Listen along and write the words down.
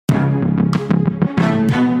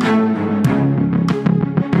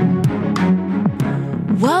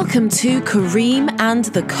Welcome to Kareem and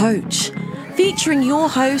the Coach, featuring your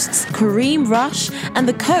hosts Kareem Rush and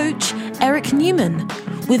the coach Eric Newman.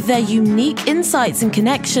 With their unique insights and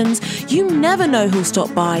connections, you never know who'll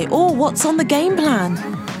stop by or what's on the game plan.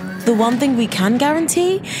 The one thing we can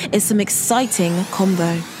guarantee is some exciting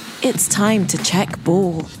combo. It's time to check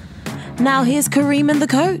ball. Now here's Kareem and the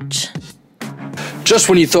Coach. Just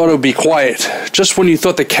when you thought it would be quiet, just when you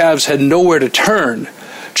thought the Cavs had nowhere to turn,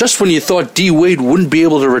 just when you thought D. Wade wouldn't be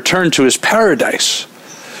able to return to his paradise,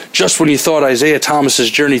 just when you thought Isaiah Thomas's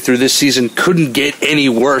journey through this season couldn't get any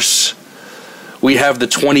worse, we have the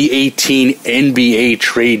 2018 NBA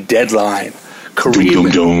trade deadline. Kareem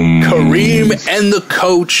and the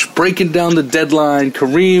Coach breaking down the deadline.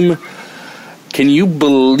 Kareem, can you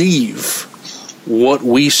believe what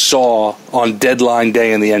we saw on deadline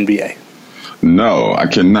day in the NBA? No, I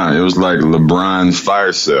cannot. It was like LeBron's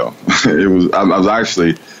fire sale. I was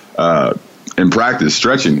actually in practice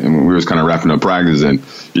stretching, and we was kind of wrapping up practice, and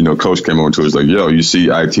Coach came over to us like, "Yo, you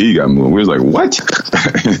see, IT got moved." We was like, "What?"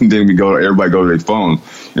 And then everybody go to their phone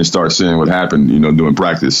and start seeing what happened, during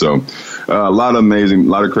practice. So a lot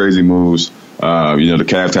of crazy moves. The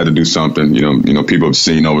Cavs had to do something. People have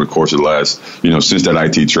seen over the course of the last, since that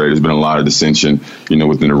IT trade, there's been a lot of dissension,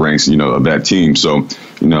 within the ranks, of that team. So,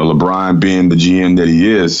 LeBron being the GM that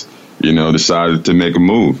he is, decided to make a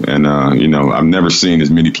move. And, I've never seen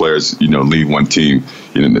as many players, leave one team,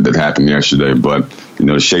 that happened yesterday. But,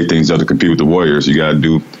 to shake things up to compete with the Warriors, you got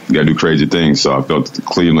to do crazy things. So I felt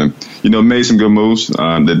Cleveland, made some good moves.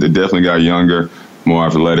 They definitely got younger, more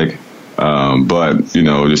athletic. But,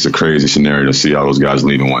 just a crazy scenario to see all those guys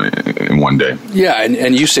leaving in one day. Yeah,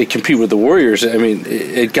 and you say compete with the Warriors. I mean,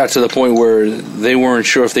 it got to the point where they weren't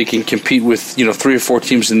sure if they can compete with, 3 or 4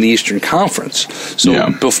 teams in the Eastern Conference.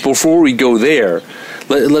 So before we go there,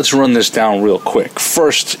 let's run this down real quick.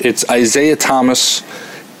 First, it's Isaiah Thomas,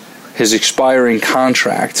 his expiring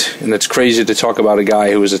contract, and it's crazy to talk about a guy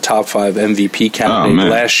who was a top 5 MVP candidate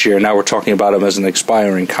last year. Now we're talking about him as an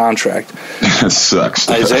expiring contract. That sucks.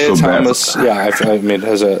 Isaiah Thomas,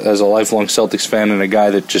 as a lifelong Celtics fan and a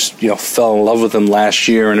guy that just fell in love with him last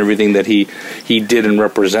year and everything that he did and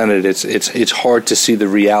represented, it's hard to see the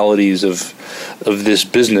realities of this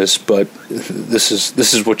business, but this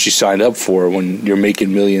is what you signed up for when you're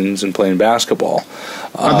making millions and playing basketball.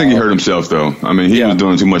 I think he hurt himself, though. I mean, he was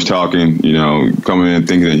doing too much talking, coming in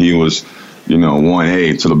thinking that he was,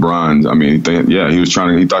 1A to LeBron. I mean,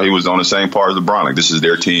 he thought he was on the same par as LeBron. Like, this is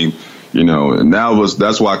their team, and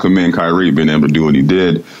that's why I commend Kyrie being able to do what he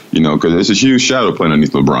did, because it's a huge shadow playing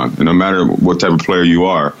underneath LeBron. And no matter what type of player you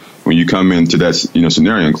are, when you come into that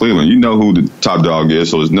scenario in Cleveland, you know who the top dog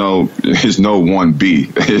is. So there's no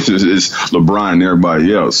 1B. It's LeBron and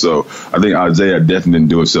everybody else. So I think Isaiah definitely didn't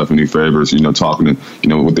do himself any favors. Talking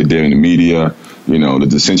to what they did in the media, the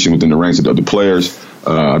dissension within the ranks of the other players.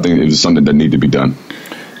 I think it was something that needed to be done.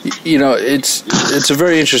 It's a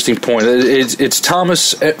very interesting point. It's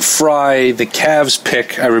Thomas Fry, the Cavs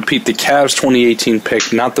pick. I repeat, the Cavs 2018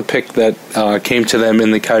 pick, not the pick that came to them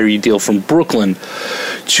in the Kyrie deal from Brooklyn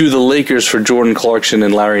to the Lakers for Jordan Clarkson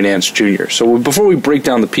and Larry Nance Jr. So before we break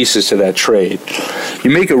down the pieces to that trade, you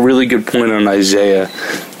make a really good point on Isaiah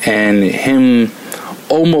and him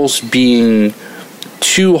almost being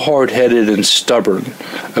too hard-headed and stubborn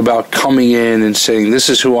about coming in and saying, this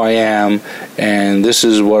is who I am and this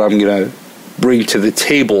is what I'm going to bring to the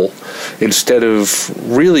table, instead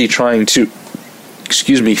of really trying to,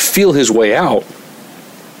 feel his way out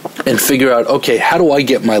and figure out, okay, how do I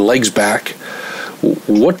get my legs back?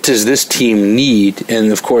 What does this team need?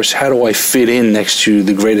 And, of course, how do I fit in next to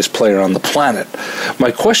the greatest player on the planet?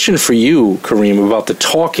 My question for you, Kareem, about the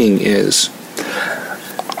talking is,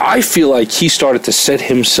 I feel like he started to set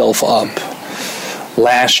himself up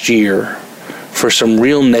last year for some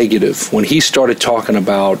real negative when he started talking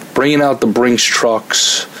about bringing out the Brinks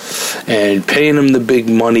trucks and paying them the big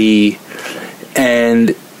money.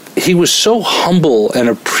 And he was so humble and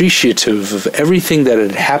appreciative of everything that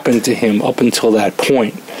had happened to him up until that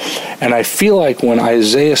point. And I feel like when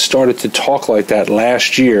Isaiah started to talk like that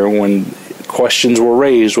last year, when questions were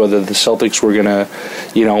raised whether the Celtics were going to,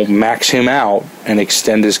 max him out and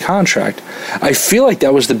extend his contract, I feel like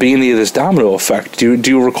that was the beginning of this domino effect. Do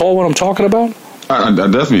you recall what I'm talking about? I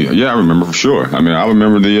definitely, I remember for sure. I mean, I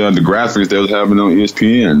remember the graphics they was having on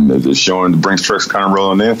ESPN, just showing the Brinks trucks kind of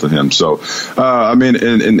rolling in for him. So,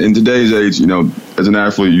 in today's age, as an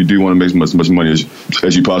athlete, you do want to make as much money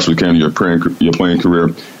as you possibly can in your playing career.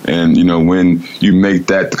 And when you make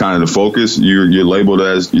that kind of the focus, you're labeled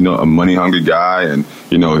as a money hungry guy, and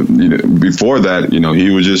before that, he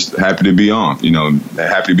was just happy to be on,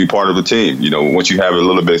 happy to be part of the team. Once you have a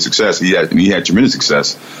little bit of success, he had tremendous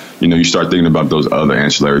success. You start thinking about those other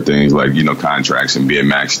ancillary things like, contracts and being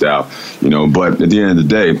maxed out, but at the end of the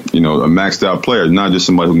day, a maxed out player is not just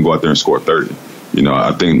somebody who can go out there and score 30.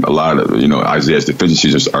 I think a lot of, Isaiah's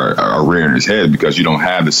deficiencies are rearing his head because you don't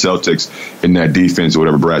have the Celtics in that defense or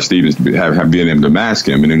whatever Brad Stevens have been able to mask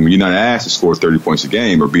him. And then when you're not asked to score 30 points a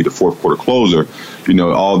game or be the fourth quarter closer,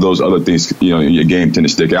 all those other things, in your game tend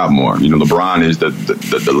to stick out more. LeBron is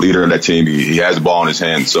the leader of that team. He has the ball in his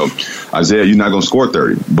hand. So, Isaiah, you're not going to score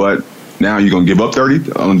 30. But now you're going to give up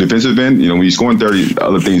 30 on the defensive end. When you're scoring 30,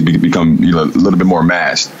 other things become a little bit more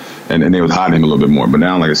masked. And they was hiding him a little bit more. But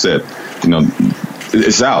now, like I said,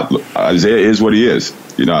 it's out. Isaiah is what he is.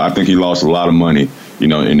 I think he lost a lot of money,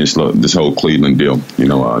 in this whole Cleveland deal,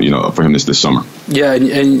 for him this summer. Yeah,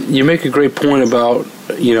 and you make a great point about,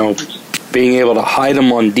 being able to hide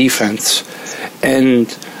him on defense. And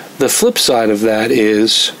the flip side of that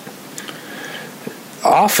is,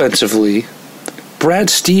 offensively, Brad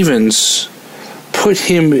Stevens put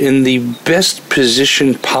him in the best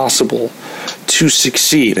position possible to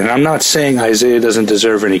succeed. And I'm not saying Isaiah doesn't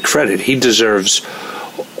deserve any credit. He deserves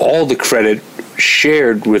all the credit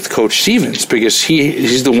shared with Coach Stevens because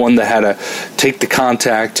he's the one that had to take the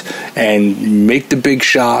contact and make the big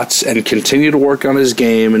shots and continue to work on his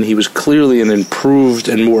game. And he was clearly an improved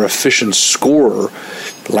and more efficient scorer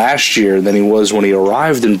last year than he was when he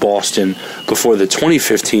arrived in Boston before the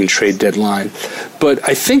 2015 trade deadline. But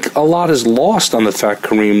I think a lot is lost on the fact,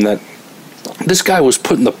 Kareem, that this guy was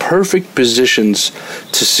put in the perfect positions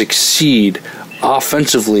to succeed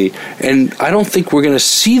offensively, and I don't think we're going to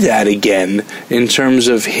see that again in terms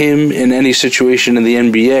of him in any situation in the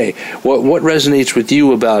NBA. What resonates with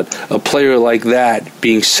you about a player like that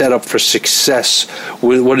being set up for success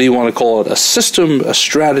with, what do you want to call it, a system, a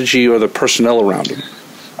strategy, or the personnel around him?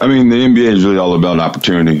 I mean, the NBA is really all about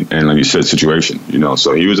opportunity and, like you said, situation.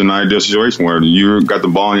 So he was in an ideal situation where you got the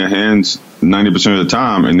ball in your hands 90% of the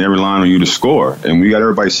time, and they're relying on you to score. And we got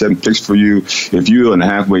everybody setting picks for you. If you're a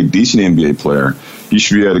halfway decent NBA player, you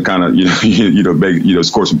should be able to kind of,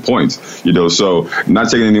 score some points. So not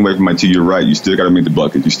taking anything away from my team, you're right. You still got to make the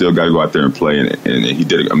bucket. You still got to go out there and play. And he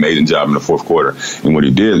did an amazing job in the fourth quarter and what he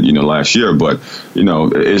did, last year. But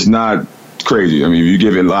it's not crazy. I mean, you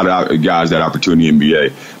give a lot of guys that opportunity in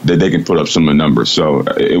NBA that they can put up some of the numbers. So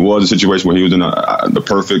it was a situation where he was in the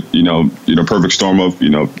perfect, perfect storm of,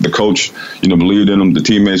 the coach, believed in him. The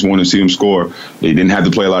teammates wanted to see him score. He didn't have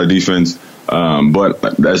to play a lot of defense. But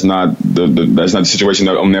that's not the situation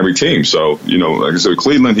on every team. So, like I said,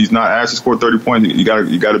 Cleveland, he's not asked to score 30 points. You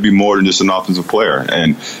got to be more than just an offensive player.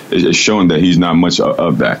 And it's showing that he's not much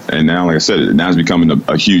of that. And now, like I said, now it's becoming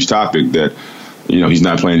a huge topic that, he's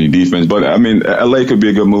not playing any defense. But, I mean, L.A. could be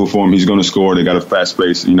a good move for him. He's going to score. They got a fast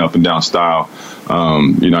pace, up and down style. I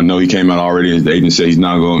know he came out already and the agent said he's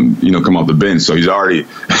not going to, come off the bench. So he's already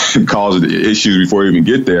caused issues before he even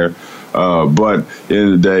get there. But at the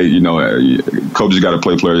end of the day, coaches got to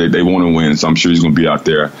play players. They want to win. So I'm sure he's going to be out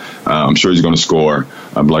there. I'm sure he's going to score.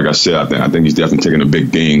 Like I said, I think he's definitely taking a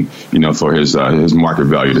big ding, for his market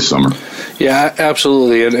value this summer. Yeah,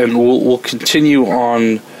 absolutely. And we'll continue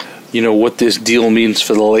on, what this deal means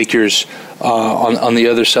for the Lakers on the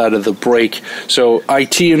other side of the break. So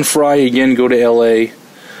IT and Fry, again, go to L.A.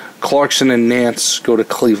 Clarkson and Nance go to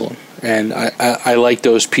Cleveland. And I like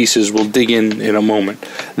those pieces. We'll dig in a moment.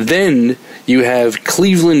 Then you have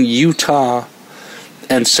Cleveland, Utah,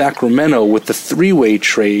 and Sacramento with the three-way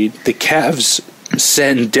trade. The Cavs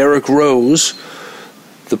send Derrick Rose,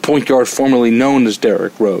 the point guard formerly known as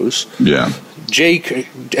Derrick Rose. Yeah. Jake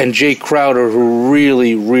Crowder, who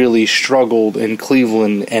really, really struggled in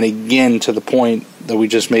Cleveland, and again to the point that we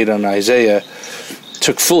just made on Isaiah,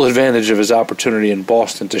 took full advantage of his opportunity in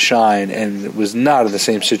Boston to shine and was not in the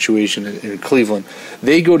same situation in Cleveland.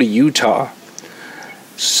 They go to Utah.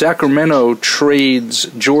 Sacramento trades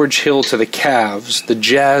George Hill to the Cavs. The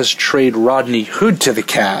Jazz trade Rodney Hood to the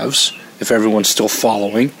Cavs, if everyone's still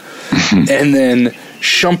following. And then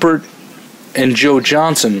Shumpert and Joe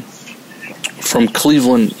Johnson from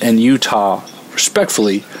Cleveland and Utah,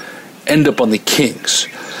 respectfully, end up on the Kings.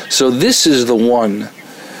 So this is the one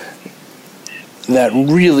that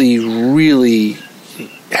really, really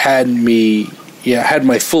had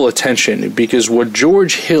my full attention, because what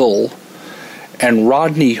George Hill and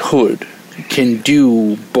Rodney Hood can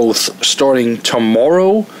do both starting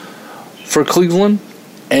tomorrow for Cleveland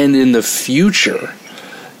and in the future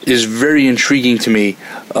is very intriguing to me.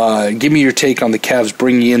 Give me your take on the Cavs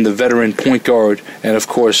bringing in the veteran point guard and, of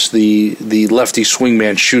course, the lefty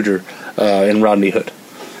swingman shooter in Rodney Hood.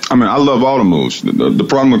 I mean, I love all the moves. The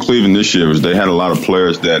problem with Cleveland this year is they had a lot of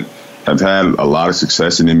players that have had a lot of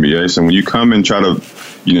success in the NBA. So when you come and try to,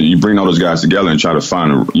 you bring all those guys together and try to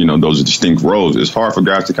find, those distinct roles, it's hard for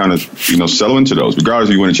guys to kind of, settle into those. Regardless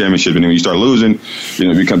if you win a championship and then when you start losing,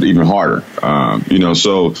 it becomes even harder.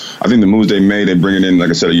 So I think the moves they made, they bring in, like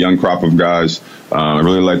I said, a young crop of guys. I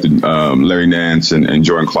really like the Larry Nance and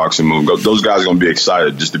Jordan Clarkson move. Those guys are going to be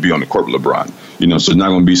excited just to be on the court with LeBron. So it's not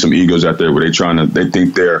going to be some egos out there where they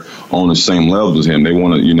think they're on the same level as him. They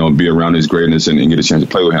want to, be around his greatness and get a chance to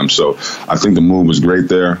play with him. So I think the move was great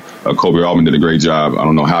there. Kobe Altman did a great job. I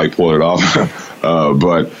don't know how he pulled it off,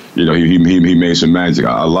 but he made some magic.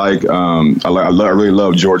 I really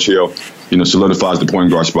love George Hill. Solidifies the point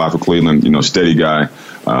guard spot for Cleveland. Steady guy.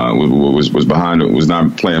 Was behind, was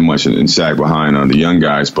not playing much in sack behind the young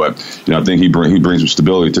guys, but I think he brings some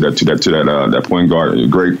stability to that point guard. A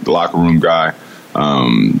great locker room guy.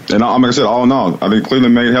 And like I said, all in all, I think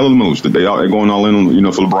Cleveland made hell of moves. They're going all in,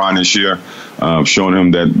 for LeBron this year, showing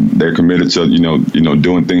him that they're committed to,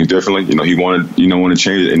 doing things differently. He wanted to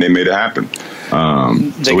change it, and they made it happen.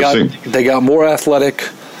 They got more athletic.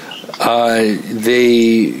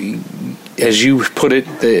 As you put it,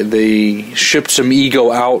 they shipped some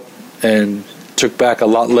ego out and took back a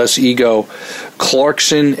lot less ego.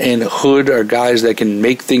 Clarkson and Hood are guys that can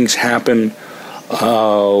make things happen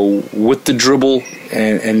with the dribble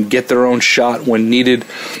and get their own shot when needed.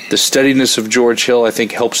 The steadiness of George Hill, I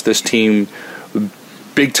think, helps this team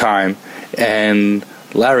big time. And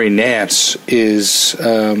Larry Nance is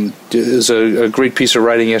a great piece of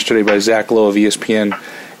writing yesterday by Zach Lowe of ESPN.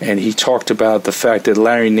 And he talked about the fact that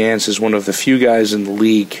Larry Nance is one of the few guys in the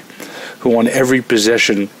league who on every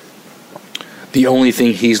possession, the only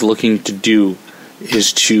thing he's looking to do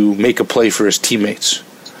is to make a play for his teammates.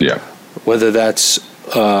 Yeah. Whether that's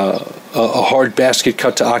a hard basket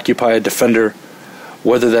cut to occupy a defender,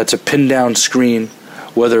 whether that's a pin down screen,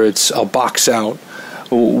 whether it's a box out,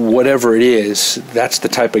 whatever it is, that's the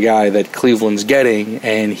type of guy that Cleveland's getting,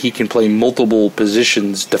 and he can play multiple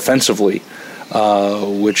positions defensively.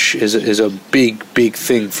 Which is a big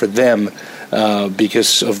thing for them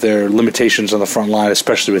because of their limitations on the front line,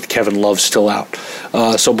 especially with Kevin Love still out.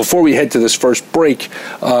 So before we head to this first break,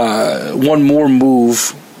 one more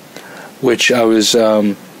move, which I was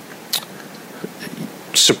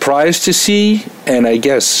surprised to see, and I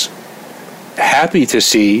guess happy to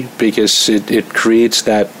see, because it creates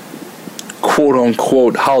that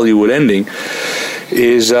quote-unquote Hollywood ending,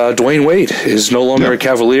 is Dwayne Wade is no longer a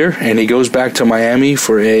Cavalier, and he goes back to Miami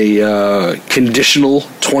for a conditional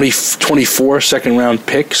 2024 second-round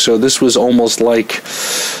pick. So this was almost like,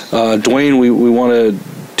 Dwayne, we want to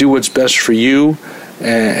do what's best for you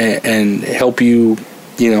and help you,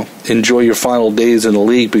 enjoy your final days in the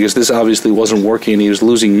league, because this obviously wasn't working and he was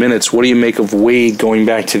losing minutes. What do you make of Wade going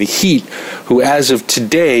back to the Heat, who as of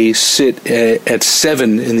today sit at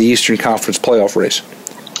 7 in the Eastern Conference playoff race?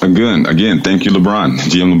 Again, thank you, LeBron,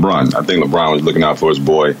 GM LeBron. I think LeBron was looking out for his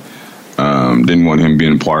boy. Didn't want him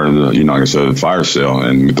being part of the, like I said, the fire sale.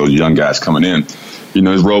 And with those young guys coming in,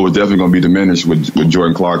 his role was definitely going to be diminished with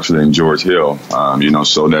Jordan Clarkson and George Hill.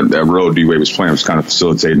 So that role D-Wade was playing was kind of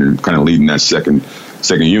facilitating and kind of leading that second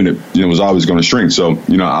unit, was always going to shrink. So,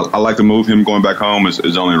 I like the move. Him going back home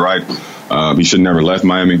is only right. He should never left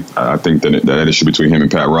Miami. I think that issue between him and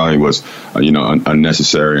Pat Riley was,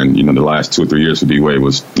 unnecessary. And, the last 2 or 3 years for D-Wade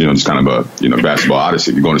was, just kind of a, basketball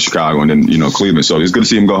odyssey. You're going to Chicago and then, Cleveland. So it's good to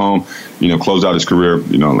see him go home, close out his career.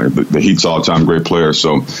 Like the Heat's all-time great player.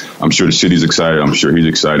 So I'm sure the city's excited. I'm sure he's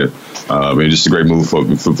excited. It's just a great move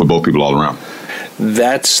for both people all around.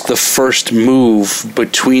 That's the first move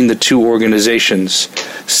between the two organizations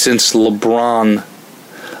since LeBron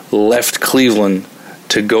left Cleveland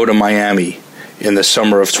to go to Miami in the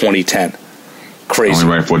summer of 2010. Crazy.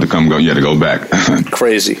 Only right for it to go back.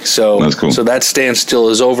 Crazy. So that's cool. So that standstill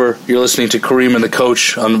is over. You're listening to Kareem and the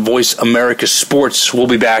Coach on Voice America Sports. We'll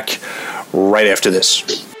be back right after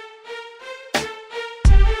this.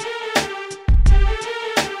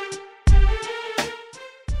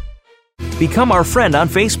 Become our friend on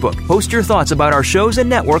Facebook. Post your thoughts about our shows and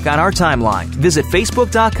network on our timeline. Visit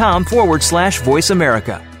Facebook.com/Voice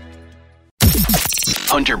America.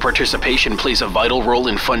 Hunter participation plays a vital role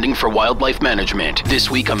in funding for wildlife management.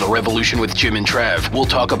 This week on The Revolution with Jim and Trav, we'll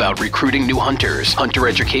talk about recruiting new hunters, hunter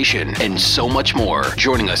education, and so much more.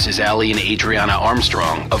 Joining us is Allie and Adriana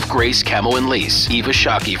Armstrong of Grace Camo and Lace, Eva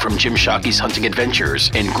Shockey from Jim Shockey's Hunting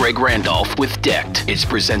Adventures, and Greg Randolph with Decked. It's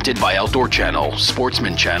presented by Outdoor Channel,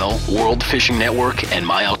 Sportsman Channel, World Fishing Network, and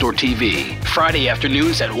My Outdoor TV. Friday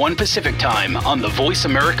afternoons at 1 Pacific Time on the Voice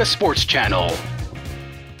America Sports Channel.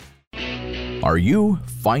 Are you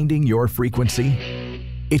finding your frequency?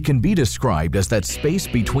 It can be described as that space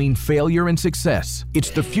between failure and success.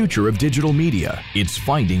 It's the future of digital media. It's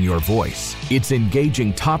finding your voice. It's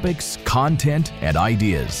engaging topics, content, and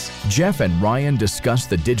ideas. Jeff and Ryan discuss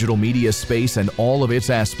the digital media space and all of its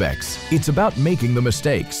aspects. It's about making the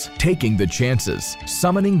mistakes, taking the chances,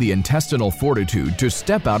 summoning the intestinal fortitude to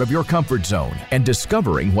step out of your comfort zone, and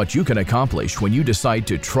discovering what you can accomplish when you decide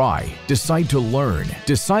to try, decide to learn,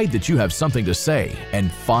 decide that you have something to say,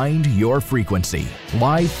 and find your frequency.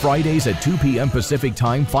 Live Fridays at 2 p.m. Pacific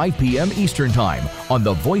Time, 5 p.m. Eastern Time on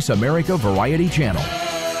the Voice America Variety Channel.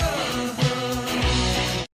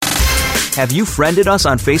 Have you friended us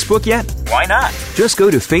on Facebook yet? Why not? Just go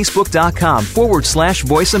to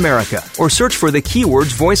facebook.com/Voice America or search for the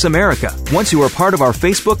keywords Voice America. Once you are part of our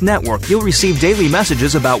Facebook network, you'll receive daily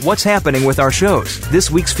messages about what's happening with our shows, this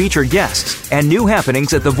week's featured guests, and new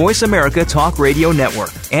happenings at the Voice America Talk Radio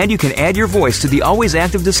Network. And you can add your voice to the always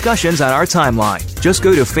active discussions on our timeline. Just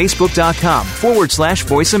go to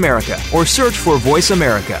facebook.com/Voice America or search for Voice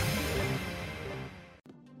America.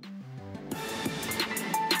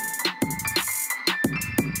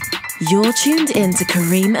 You're tuned in to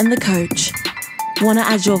Kareem and the Coach. Want to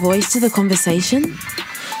add your voice to the conversation?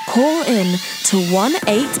 Call in to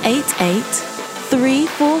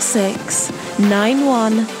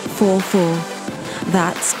 1-888-346-9144.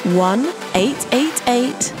 That's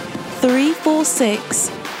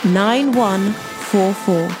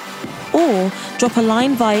 1-888-346-9144. Or drop a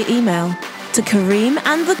line via email to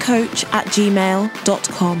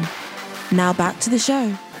kareemandthecoach@gmail.com. Now back to the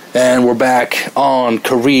show. And we're back on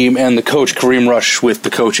Kareem and the Coach, Kareem Rush with the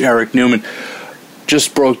coach, Eric Newman.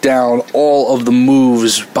 Just broke down all of the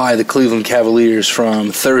moves by the Cleveland Cavaliers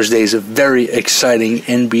from Thursday's very exciting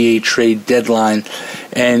NBA trade deadline.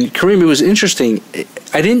 And Kareem, it was interesting.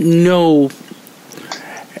 I didn't know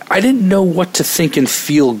what to think and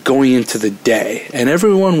feel going into the day. And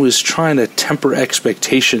everyone was trying to temper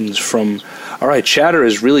expectations from, all right, chatter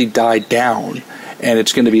has really died down, and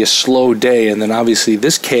it's going to be a slow day. And then obviously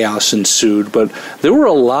this chaos ensued. But there were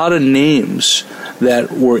a lot of names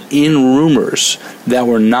that were in rumors that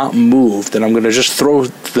were not moved. And I'm going to just throw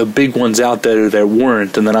the big ones out there that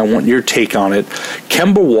weren't, and then I want your take on it.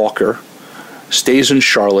 Kemba Walker stays in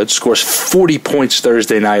Charlotte, scores 40 points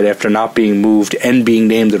Thursday night after not being moved and being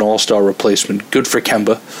named an all-star replacement. Good for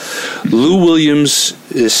Kemba. Lou Williams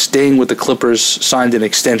is staying with the Clippers, signed an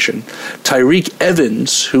extension. Tyreke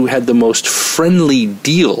Evans, who had the most friendly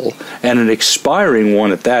deal and an expiring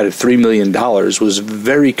one at that, at $3 million, was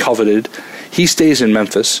very coveted. He stays in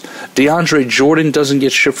Memphis. DeAndre Jordan doesn't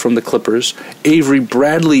get shipped from the Clippers. Avery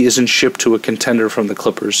Bradley isn't shipped to a contender from the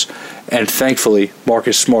Clippers. And thankfully,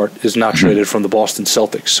 Marcus Smart is not traded from the Boston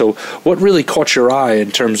Celtics. So what really caught your eye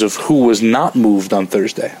in terms of who was not moved on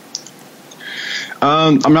Thursday? I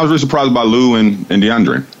was really surprised by Lou and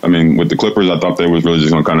DeAndre. I mean, with the Clippers, I thought they was really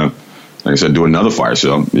just going to kind of, like I said, do another fire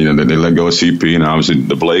sale. You know, they let go of CP and obviously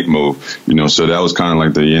the Blake move. You know, so that was kind of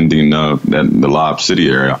like the ending of the Lob City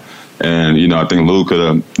area. And, you know, I think Lou could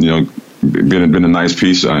have, you know, been a nice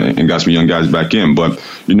piece and got some young guys back in. But,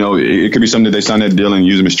 you know, it could be something that they sign that deal and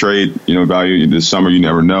use him as trade, you know, value this summer. You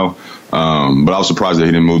never know. But I was surprised that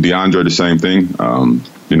he didn't move DeAndre, the same thing.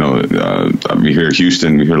 You know, we hear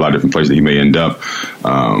Houston, we hear a lot of different places that he may end up.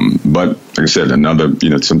 But like I said, another, you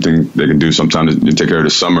know, something they can do sometime to take care of the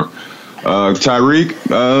summer. Tyreke,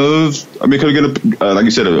 I mean, could get like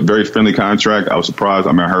you said, a very friendly contract. I was surprised.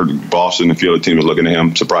 I mean, I heard Boston and a few other teams were looking at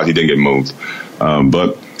him. Surprised he didn't get moved.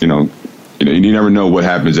 But you never know what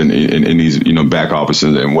happens in these, you know, back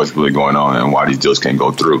offices and what's really going on and why these deals can't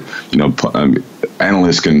go through. You know,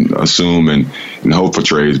 analysts can assume and hope for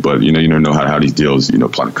trades, but you never know how these deals, you know,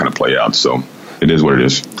 kind of play out. So it is what it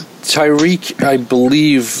is. Tyreke, I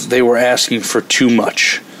believe they were asking for too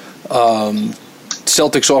much.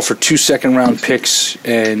 Celtics offered 2 second-round picks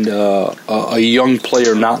and a young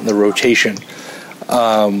player not in the rotation.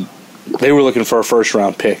 They were looking for a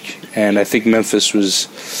first-round pick, and I think Memphis was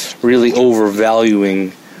really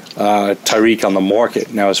overvaluing Tyreke on the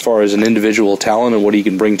market. Now, as far as an individual talent and what he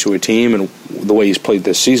can bring to a team and the way he's played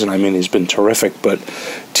this season, I mean, he's been terrific, but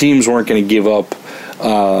teams weren't going to give up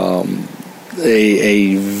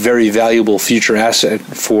a very valuable future asset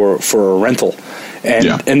for a rental.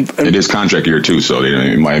 And it is contract year too, so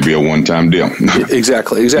it might be a one-time deal.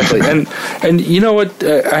 Exactly. And you know what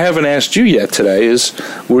I haven't asked you yet today is,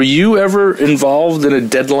 were you ever involved in a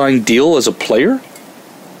deadline deal as a player?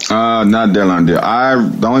 Not deadline deal.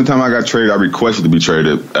 The only time I got traded, I requested to be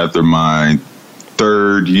traded after my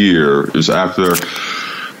third year. It was after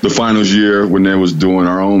the finals year when they was doing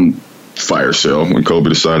our own fire sale when Kobe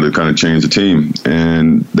decided to kind of change the team.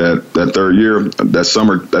 And that third year, that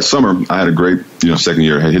summer, I had a great second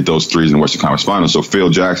year. I hit those threes in the Western Conference Finals. So Phil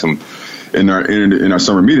Jackson, in our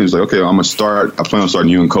summer meetings, like, okay, I plan on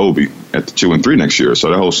starting you and Kobe at the 2 and 3 next year. So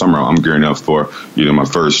that whole summer, I'm gearing up for my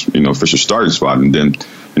first official starting spot. And then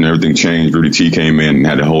everything changed. Rudy T came in and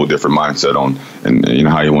had a whole different mindset on and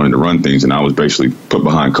how he wanted to run things. And I was basically put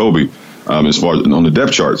behind Kobe as far as on the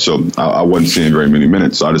depth chart. So I wasn't seeing very many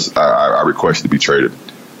minutes. So I requested to be traded.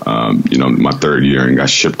 My third year, and got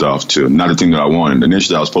shipped off to not a team that I wanted.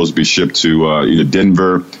 Initially, I was supposed to be shipped to either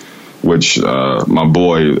Denver, which my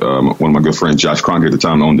boy, one of my good friends, Josh Kroenke at the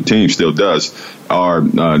time owned the team, still does, or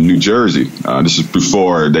New Jersey. This is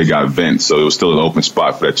before they got Vince, so it was still an open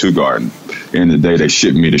spot for that 2-guard. And at the end of the day, they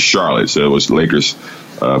shipped me to Charlotte. So it was Lakers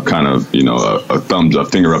kind of, a thumbs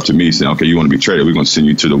up, finger up to me saying, okay, you want to be traded, we're going to send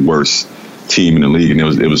you to the worst team in the league. And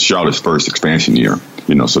it was Charlotte's first expansion year.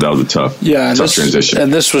 So that was a tough transition.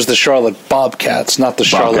 And this was the Charlotte Bobcats, not the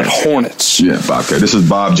Charlotte Hornets. Yeah, Bobcats. This is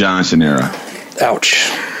Bob Johnson era.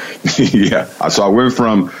 Ouch. Yeah. So I went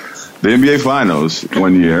from the NBA Finals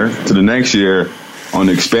one year to the next year on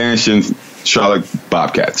the expansion Charlotte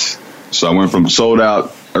Bobcats. So I went from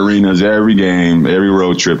sold-out arenas every game, every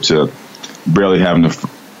road trip, to barely having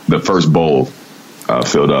the first bowl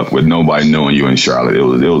filled up with nobody knowing you in Charlotte.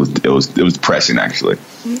 It was depressing, actually.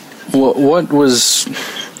 What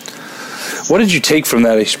did you take from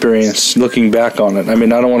that experience? Looking back on it, I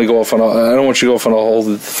mean, I don't want you to go off on a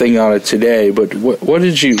whole thing on it today. But what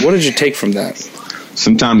did you take from that?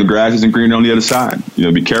 Sometimes the grass isn't green on the other side.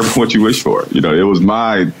 Be careful what you wish for. It was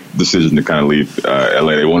my decision to kind of leave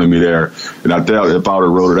LA. They wanted me there, and I thought if I would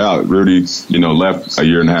have wrote it out, Rudy, left a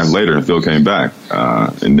year and a half later, and Phil came back,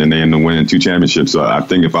 and then they ended up winning 2 championships. So I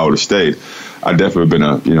think if I would have stayed, I definitely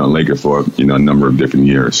have been a Laker for a number of different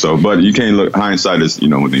years. So, but you can't look hindsight is I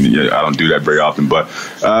don't do that very often. But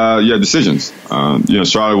decisions.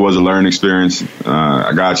 Charlotte was a learning experience.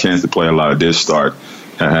 I got a chance to play a lot. I did start.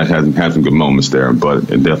 I had some good moments there,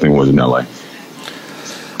 but it definitely wasn't LA.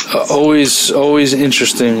 Always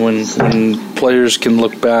interesting when players can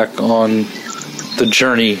look back on the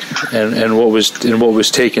journey and what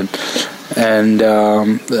was taken. And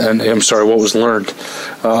I'm sorry, what was learned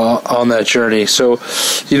on that journey. So,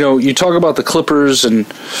 you talk about the Clippers, and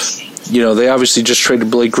they obviously just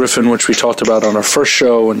traded Blake Griffin, which we talked about on our first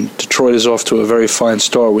show, and Detroit is off to a very fine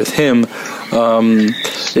start with him.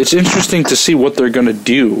 It's interesting to see what they're going to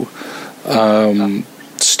do.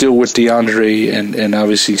 Still with DeAndre and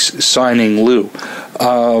obviously signing Lou,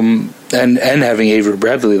 and having Avery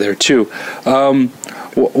Bradley there too.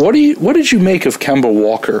 What did you make of Kemba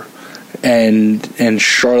Walker? And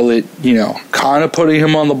Charlotte, kind of putting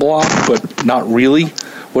him on the block, but not really.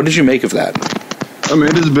 What did you make of that? I mean,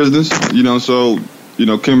 it is business, so,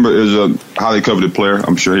 Kemba is a highly coveted player.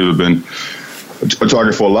 I'm sure he would have been a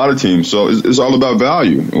target for a lot of teams. So it's all about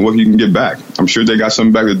value and what you can get back. I'm sure they got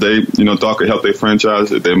something back that they, thought could help their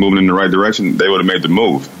franchise. If they're moving in the right direction, they would have made the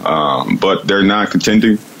move. But they're not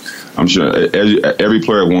contending. I'm sure every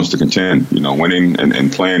player wants to contend. Winning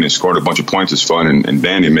and playing and scoring a bunch of points is fun and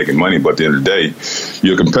dandy and making money. But at the end of the day,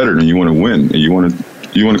 you're a competitor and you want to win and you want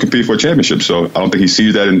to compete for a championship. So I don't think he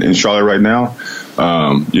sees that in Charlotte right now.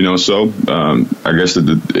 I guess it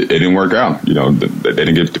didn't work out. They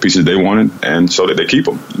didn't get the pieces they wanted, and so they keep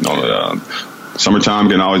them. Summertime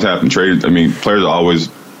can always happen. Trades. I mean, players are always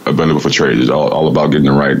available for trades. It's all about getting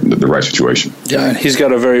the right situation. Yeah, and he's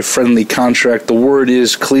got a very friendly contract. The word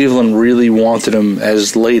is Cleveland really wanted him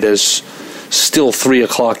as late as still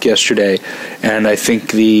 3:00 yesterday, and I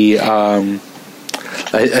think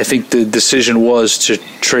I think the decision was to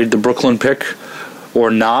trade the Brooklyn pick or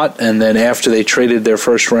not, and then after they traded their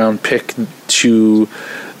first round pick to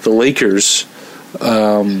the Lakers,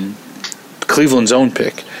 Cleveland's own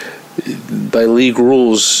pick. By league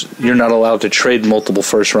rules, you're not allowed to trade multiple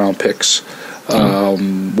first-round picks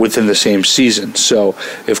within the same season. So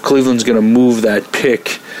if Cleveland's going to move that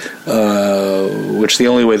pick, which the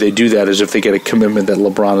only way they do that is if they get a commitment that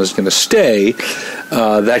LeBron is going to stay,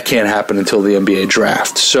 that can't happen until the NBA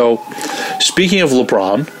draft. So speaking of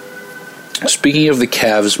LeBron, speaking of the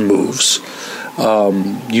Cavs' moves,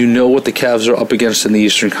 you know what the Cavs are up against in the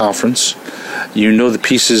Eastern Conference. You know the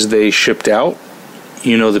pieces they shipped out.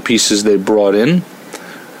 You know the pieces they brought in.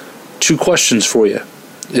 2 questions for you.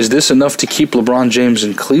 Is this enough to keep LeBron James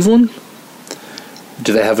in Cleveland?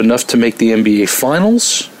 Do they have enough to make the NBA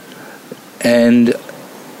Finals? And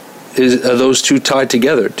are those 2 tied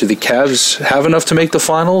together? Do the Cavs have enough to make the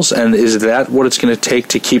Finals? And is that what it's going to take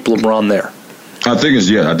to keep LeBron there? I think it's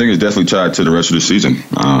definitely tied to the rest of the season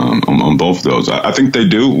on both of those. I think they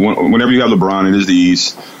do. Whenever you have LeBron, it is the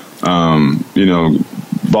East.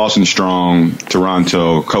 Boston strong,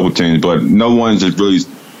 Toronto, a couple teams, but no one's just really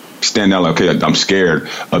stand out like, okay, I'm scared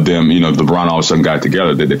of them. If LeBron all of a sudden got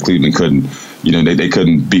together, that Cleveland couldn't, they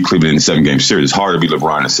couldn't beat Cleveland in a 7-game series. It's hard to beat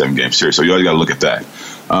LeBron in a 7-game series. So you always got to look at that.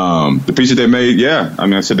 The pieces they made,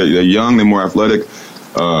 I said they're young, they're more athletic.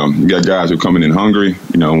 You got guys who are coming in hungry,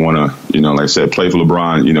 want to, like I said, play for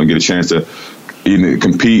LeBron, get a chance to even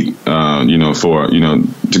compete,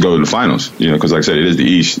 to go to the finals, because like I said, it is the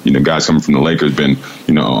East. Guys coming from the Lakers been,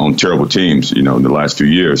 on terrible teams, the last few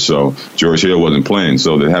years. So George Hill wasn't playing.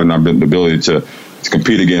 So they haven't been the ability to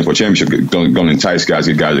compete again for a championship, going to entice guys,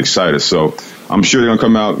 get guys excited. So I'm sure they're going to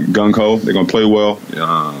come out gung-ho. They're going to play well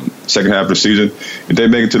second half of the season. If they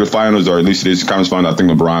make it to the finals, or at least this conference final, I think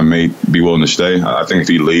LeBron may be willing to stay. I think if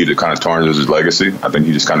he leaves, it kind of tarnishes his legacy. I think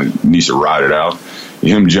he just kind of needs to ride it out.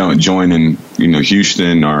 Him joining,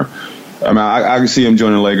 Houston, or I can see him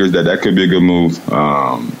joining the Lakers. That could be a good move.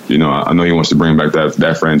 I know he wants to bring back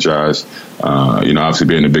that franchise. Obviously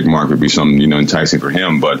being a big market would be something enticing for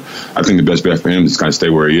him. But I think the best bet for him is kind of stay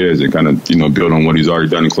where he is and kind of build on what he's already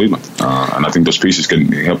done in Cleveland. And I think those pieces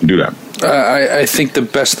can help him do that. I think the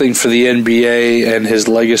best thing for the NBA and his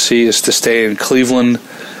legacy is to stay in Cleveland.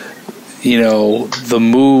 The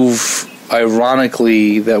move,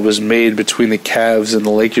 ironically, that was made between the Cavs and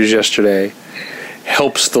the Lakers yesterday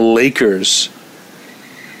helps the Lakers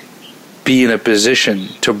be in a position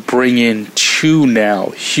to bring in 2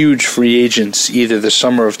 now huge free agents either the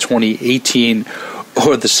summer of 2018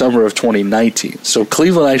 or the summer of 2019. So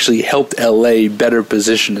Cleveland actually helped LA better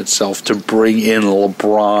position itself to bring in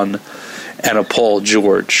LeBron and a Paul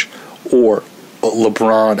George, or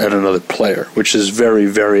LeBron and another player, which is very,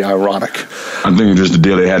 very ironic. I think it's just the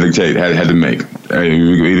deal they had to take, had to make.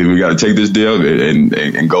 Either we got to take this deal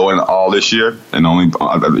and go in all this year, and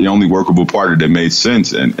the only workable part that made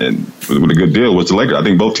sense and with a good deal was the Lakers. I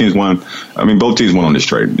think both teams won. Both teams won on this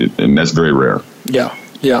trade, and that's very rare. Yeah.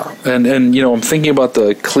 And I'm thinking about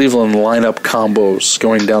the Cleveland lineup combos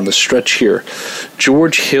going down the stretch here.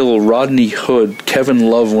 George Hill, Rodney Hood, Kevin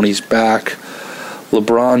Love when he's back,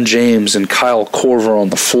 LeBron James and Kyle Korver on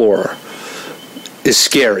the floor is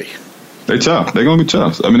scary. They're tough. They're going to be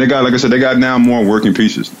tough. They got, like I said, they got now more working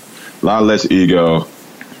pieces. A lot less ego.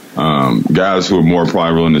 Guys who are more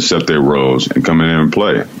probably willing to accept their roles and come in and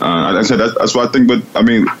play. I said that's what I think. But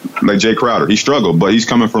like Jay Crowder, he struggled, but he's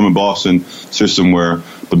coming from a Boston system where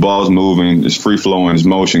the ball's moving, it's free flowing, it's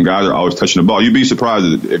motion. Guys are always touching the ball. You'd be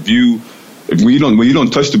surprised when you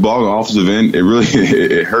don't touch the ball on the offensive end, it really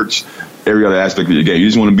it hurts every other aspect of your game. You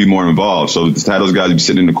just want to be more involved. So to have those guys be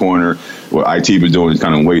sitting in the corner, what IT was doing is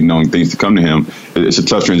kind of waiting on things to come to him. It's a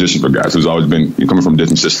tough transition for guys who's always been coming from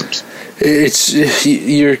different systems.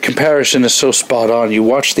 Your comparison is so spot on. You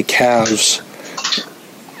watch the Cavs,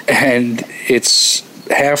 and it's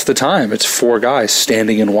half the time it's 4 guys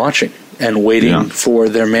standing and watching and waiting for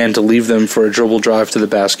their man to leave them for a dribble drive to the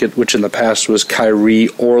basket, which in the past was Kyrie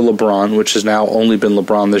or LeBron, which has now only been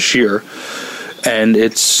LeBron this year. And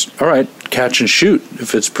it's, all right, catch and shoot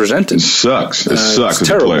if it's presented. It sucks. It sucks as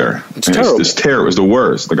terrible. A player. It's terrible. It's terrible. It's the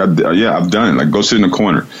worst. I've done it. Like, go sit in the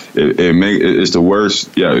corner. It's the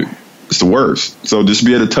worst. Yeah, it's the worst. So just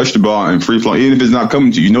be able to touch the ball and free flow, even if it's not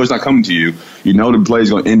coming to you. You know it's not coming to you. You know the play is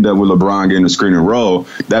going to end up with LeBron getting the screen and roll.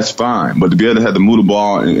 That's fine. But to be able to have to move the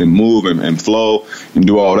ball and move and flow and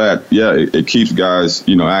do all that, it keeps guys,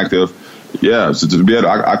 active. Yeah, so to be able,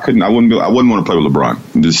 I wouldn't want to play with LeBron.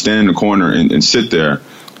 And just stand in the corner and sit there,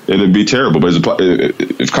 it'd be terrible. But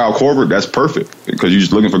if Kyle Korver, that's perfect because you're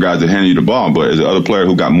just looking for guys to hand you the ball. But as another player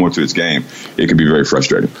who got more to his game, it could be very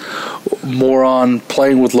frustrating. More on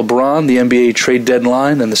playing with LeBron, the NBA trade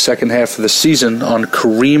deadline, and the second half of the season on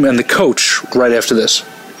Kareem and the Coach right after this.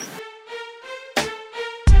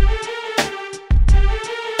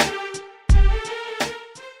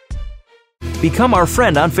 Become our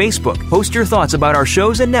friend on Facebook. Post your thoughts about our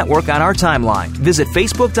shows and network on our timeline. Visit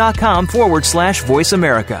Facebook.com/Voice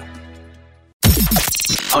America.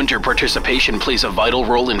 Hunter participation plays a vital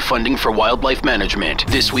role in funding for wildlife management.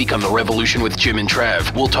 This week on The Revolution with Jim and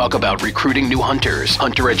Trav, we'll talk about recruiting new hunters,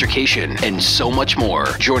 hunter education, and so much more.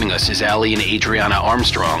 Joining us is Allie and Adriana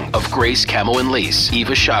Armstrong of Grace Camo and Lace,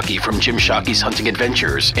 Eva Shockey from Jim Shockey's Hunting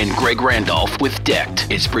Adventures, and Greg Randolph with Decked.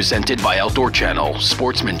 It's presented by Outdoor Channel,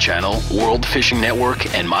 Sportsman Channel, World Fishing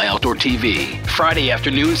Network, and My Outdoor TV. Friday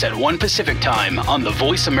afternoons at 1 Pacific Time on the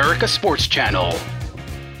Voice America Sports Channel.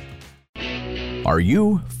 Are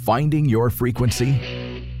you finding your frequency?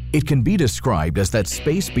 It can be described as that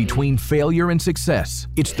space between failure and success.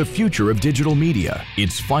 It's the future of digital media.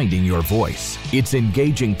 It's finding your voice. It's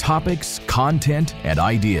engaging topics, content, and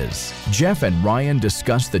ideas. Jeff and Ryan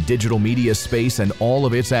discuss the digital media space and all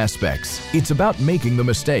of its aspects. It's about making the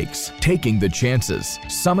mistakes, taking the chances,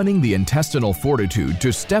 summoning the intestinal fortitude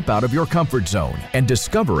to step out of your comfort zone, and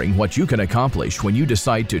discovering what you can accomplish when you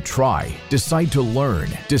decide to try, decide to learn,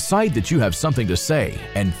 decide that you have something to say,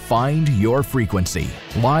 and find your frequency.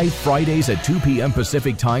 Live Fridays at 2 p.m.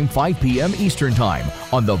 Pacific Time, 5 p.m. Eastern Time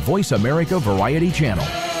on the Voice America Variety Channel.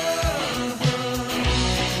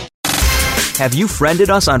 Have you friended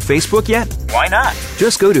us on Facebook yet? Why not?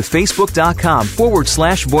 Just go to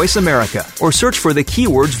facebook.com/Voice America or search for the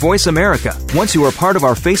keywords Voice America. Once you are part of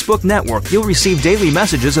our Facebook network, you'll receive daily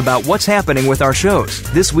messages about what's happening with our shows,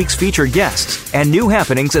 this week's featured guests, and new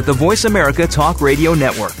happenings at the Voice America Talk Radio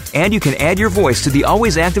Network. And you can add your voice to the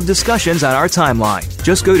always active discussions on our timeline.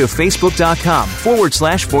 Just go to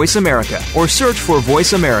facebook.com/Voice America or search for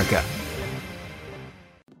Voice America.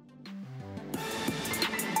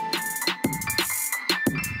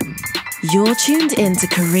 You're tuned in to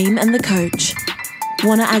Kareem and the Coach.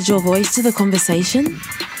 Want to add your voice to the conversation?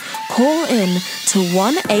 Call in to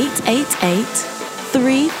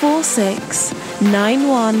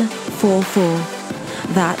 1-888-346-9144.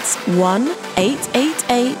 That's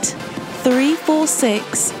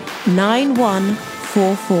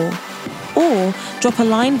 1-888-346-9144. Or drop a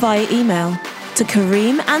line via email to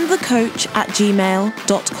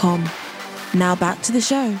kareemandthecoach@gmail.com. Now back to the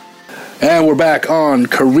show. And we're back on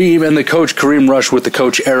Kareem and the Coach, Kareem Rush with the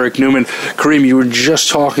coach, Eric Newman. Kareem, you were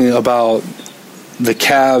just talking about the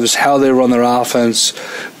Cavs, how they run their offense,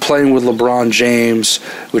 playing with LeBron James,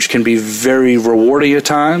 which can be very rewarding at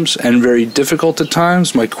times and very difficult at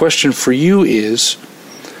times. My question for you is,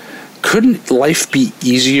 couldn't life be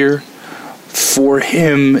easier for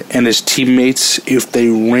him and his teammates if they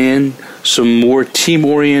ran some more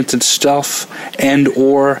team-oriented stuff and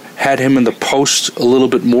or had him in the post a little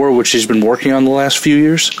bit more, which he's been working on the last few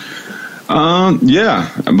years? Yeah,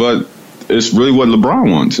 but it's really what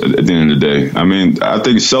LeBron wants at the end of the day. I mean, I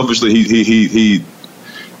think selfishly he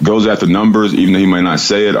goes after numbers, even though he may not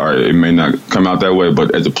say it or it may not come out that way.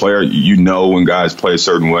 But as a player, you know when guys play a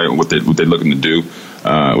certain way, what they're looking to do.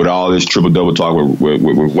 With all this triple-double talk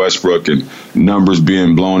with Westbrook and numbers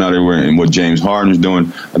being blown out everywhere and what James Harden is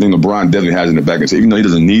doing, I think LeBron definitely has it in the back of his head. Even though he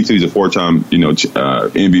doesn't need to, he's a four-time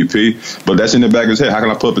MVP. But that's in the back of his head. How can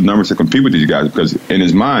I put up the numbers to compete with these guys? Because in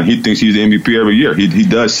his mind, he thinks he's the MVP every year. He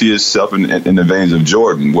does see himself in the veins of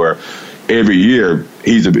Jordan, where every year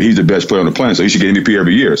he's the best player on the planet, so he should get MVP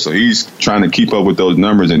every year. So he's trying to keep up with those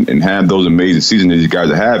numbers and have those amazing seasons that these guys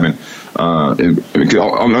are having. That's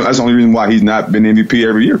the only reason why he's not been MVP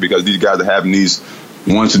every year, because these guys are having these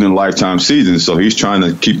once-in-a-lifetime seasons. So he's trying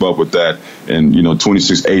to keep up with that. And,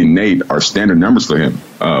 26, 8, and 8 are standard numbers for him.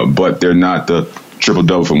 But they're not the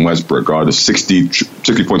triple-double from Westbrook or the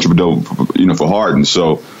 60-point triple-double, for Harden.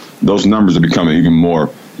 So those numbers are becoming even more,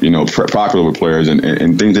 popular with players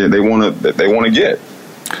and things that they want to get.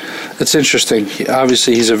 That's interesting.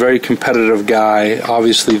 Obviously, he's a very competitive guy.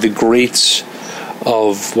 Obviously, the greats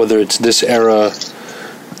of whether it's this era,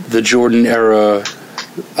 the Jordan era,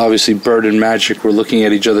 obviously Bird and Magic were looking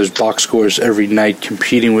at each other's box scores every night,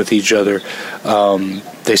 competing with each other.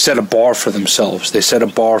 They set a bar for themselves. They set a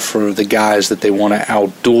bar for the guys that they want to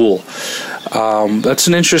outduel. That's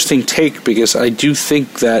an interesting take, because I do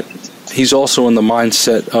think that he's also in the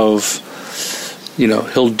mindset of,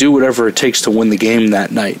 he'll do whatever it takes to win the game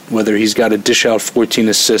that night, whether he's got to dish out 14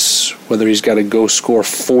 assists, whether he's got to go score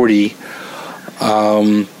 40.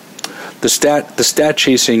 The stat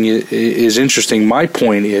chasing is interesting. My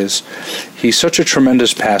point is, he's such a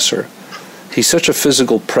tremendous passer. He's such a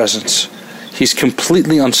physical presence. He's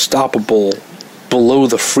completely unstoppable below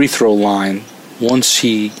the free throw line once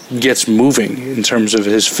he gets moving in terms of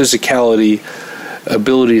his physicality,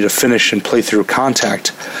 ability to finish and play through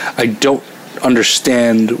contact. I don't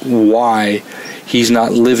understand why he's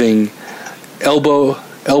not living elbow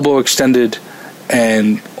extended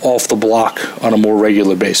and off the block on a more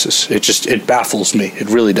regular basis. It baffles me. It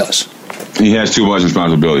really does. He has too much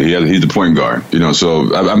responsibility. He's the point guard,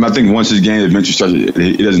 So I think once his game eventually starts,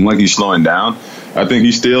 he doesn't like he's slowing down. I think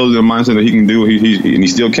he's still in the mindset that he can do. He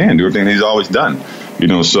still can do everything he's always done.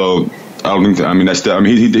 So I don't think. He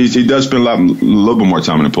does spend a little bit more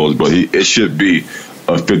time in the post, but it should be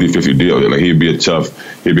a 50-50 deal. Like he'd be a tough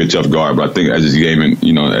guard. But I think as his game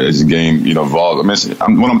evolves, what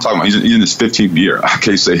I'm talking about, he's in his 15th year. I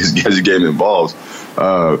can't say as his game evolves,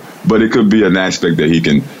 but it could be an aspect that he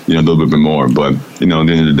can do a little bit more. But at the end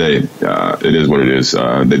of the day, it is what it is.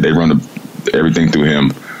 They run everything through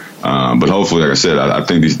him. But hopefully, like I said, I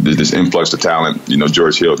think this influx of talent,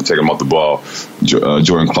 George Hill can take him off the ball.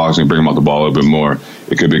 Jordan Clarkson can bring him off the ball a little bit more.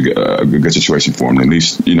 It could be a good situation for him. At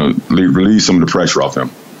least, release some of the pressure off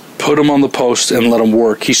him. Put him on the post and let him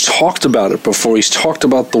work. He's talked about it before. He's talked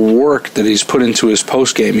about the work that he's put into his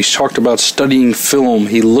post game. He's talked about studying film.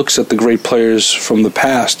 He looks at the great players from the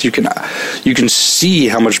past. You can see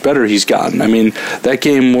how much better he's gotten. I mean, that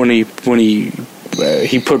game when he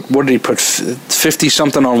put 50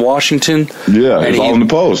 something on Washington. Yeah, and all on the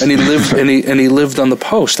post. And he lived on the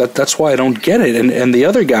post. That's why I don't get it. And the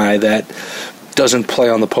other guy that doesn't play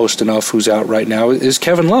on the post enough, who's out right now, is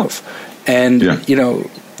Kevin Love. And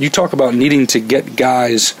you talk about needing to get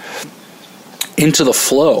guys into the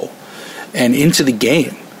flow and into the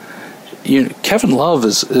game. Kevin Love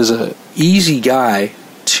is a easy guy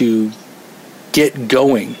to get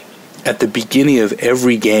going at the beginning of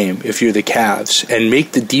every game if you're the Cavs and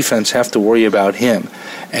make the defense have to worry about him.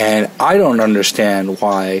 And I don't understand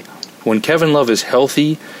why when Kevin Love is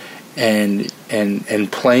healthy and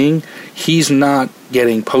playing, he's not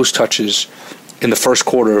getting post touches in the first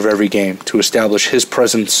quarter of every game to establish his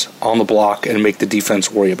presence on the block and make the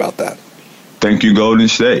defense worry about that. Thank you, Golden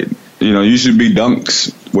State. Used to be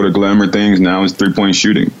dunks. What a glamour things now is 3-point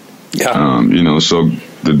shooting. Yeah. So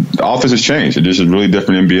the offense has changed. It just is really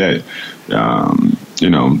different NBA.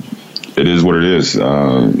 It is what it is.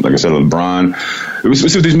 Like I said, LeBron. We'll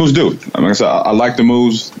see what these moves do. Like I said, I like the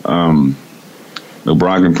moves.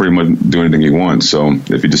 LeBron can pretty much do anything he wants. So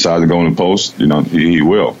if he decides to go in the post, he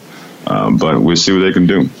will. But we'll see what they can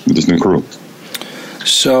do with this new crew.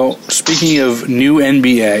 So, speaking of new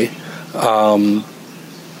NBA,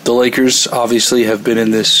 the Lakers obviously have been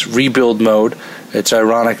in this rebuild mode. It's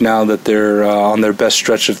ironic now that they're on their best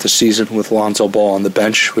stretch of the season with Lonzo Ball on the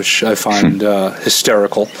bench, which I find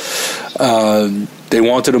hysterical. They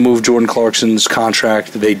wanted to move Jordan Clarkson's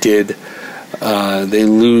contract. They did. They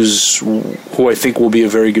lose who I think will be a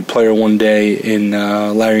very good player one day in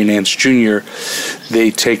Larry Nance Jr.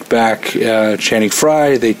 They take back Channing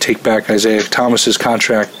Frye. They take back Isaiah Thomas's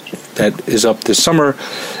contract that is up this summer,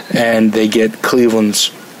 and they get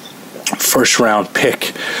Cleveland's first-round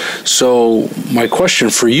pick. So my question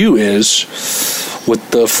for you is,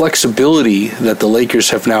 with the flexibility that the Lakers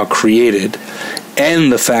have now created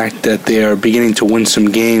and the fact that they are beginning to win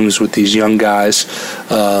some games with these young guys,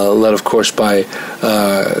 led, of course, by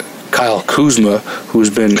Kyle Kuzma, who's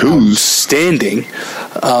been outstanding.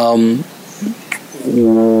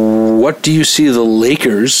 What do you see the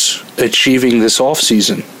Lakers achieving this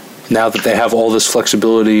offseason now that they have all this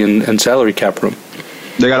flexibility and salary cap room?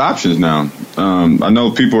 They got options now. I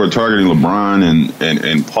know people are targeting LeBron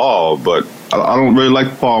and Paul, but I don't really like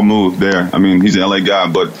the Paul move there. I mean, he's an LA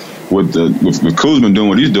guy, but with Kuzma doing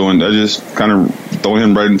what he's doing, they're just kind of throwing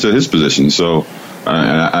him right into his position. So,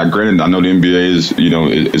 granted, I know the NBA is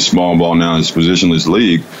it's small ball now, it's a positionless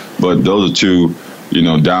league, but those are two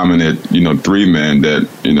dominant three men that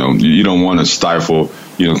you don't want to stifle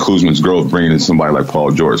Kuzma's growth, bringing in somebody like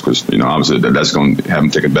Paul George, because obviously that's going to have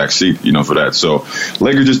him take a back seat for that. So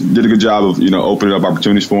Lakers just did a good job of opening up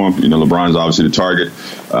opportunities for him. LeBron's obviously the target.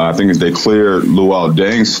 I think if they clear Luol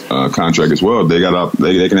Deng's contract as well, they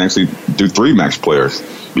can actually do 3 max players.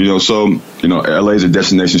 So LA's a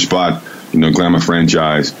destination spot, glamour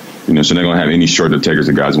franchise. So they're going to have any short of takers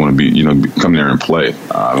that guys want to be come there and play.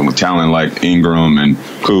 With talent like Ingram and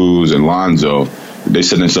Kuz and Lonzo, they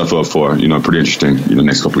set themselves up for pretty interesting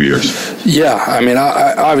next couple of years. Yeah, I mean,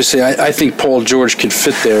 I think Paul George could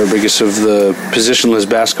fit there because of the positionless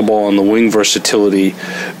basketball and the wing versatility,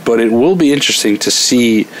 but it will be interesting to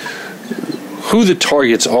see who the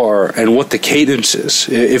targets are and what the cadence is.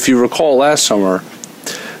 If you recall last summer,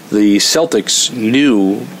 the Celtics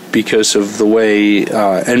knew, because of the way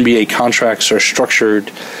NBA contracts are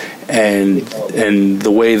structured and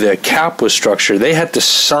the way the cap was structured, they had to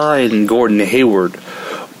sign Gordon Hayward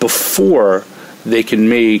before they can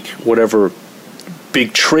make whatever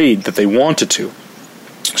big trade that they wanted to.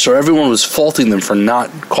 So everyone was faulting them for not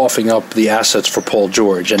coughing up the assets for Paul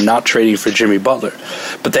George and not trading for Jimmy Butler.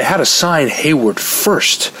 But they had to sign Hayward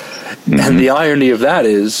first. Mm-hmm. And the irony of that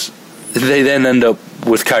is they then end up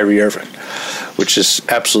with Kyrie Irving, which is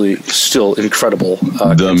absolutely still incredible.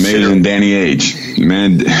 The amazing Danny Ainge,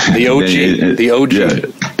 man. The OG. The OG. Yeah,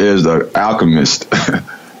 is the alchemist.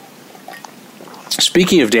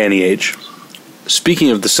 Speaking of Danny Ainge, speaking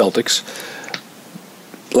of the Celtics,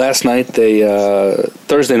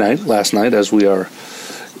 Thursday night, last night, as we are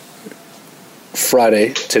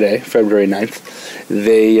Friday today, February 9th,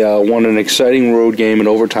 they won an exciting road game in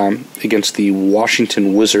overtime against the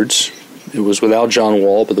Washington Wizards. It was without John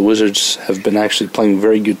Wall, but the Wizards have been actually playing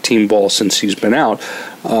very good team ball since he's been out.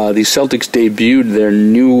 The Celtics debuted their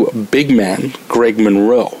new big man, Greg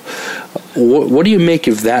Monroe. What do you make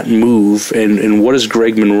of that move, and what does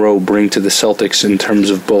Greg Monroe bring to the Celtics in terms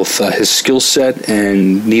of both his skill set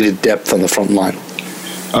and needed depth on the front line?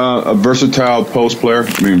 A versatile post player.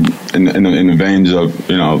 I mean, in the veins of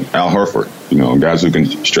Al Horford. Guys who can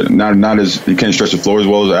stretch, not as he can't stretch the floor as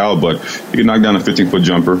well as Al, but he can knock down a 15-foot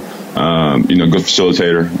jumper. Good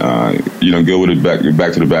facilitator. Good with it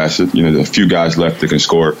back to the basket. There's a few guys left that can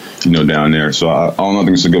score. Down there. So I don't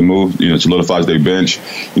think it's a good move. It solidifies their bench.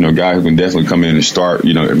 A guy who can definitely come in and start.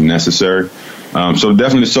 If necessary. So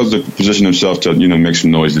definitely the Celtics position themselves to make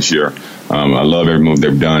some noise this year. I love every move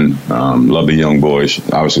they've done. Love the young boys.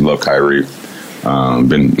 Obviously love Kyrie.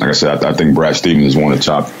 Like I said, I think Brad Stevens is one of the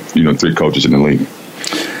top 3 coaches in the league.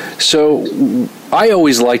 So I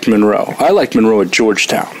always liked Monroe. I liked Monroe at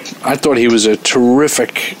Georgetown. I thought he was a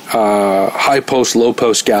terrific high post, low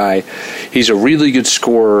post guy. He's a really good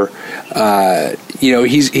scorer.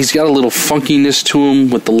 He's got a little funkiness to him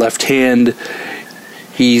with the left hand.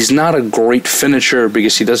 He's not a great finisher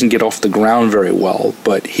because he doesn't get off the ground very well,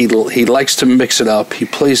 but he likes to mix it up. He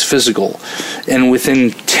plays physical. And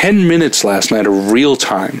within 10 minutes last night of real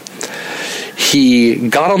time, he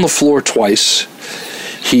got on the floor twice.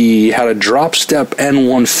 He had a drop step and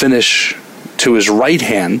one finish to his right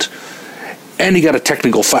hand, and he got a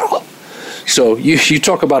technical foul. So you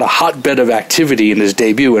talk about a hotbed of activity in his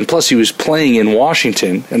debut, and plus he was playing in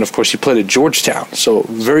Washington, and of course he played at Georgetown, so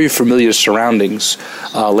very familiar surroundings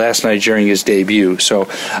last night during his debut. So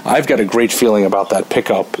I've got a great feeling about that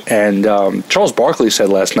pickup. And Charles Barkley said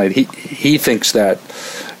last night he thinks that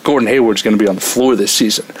Gordon Hayward's going to be on the floor this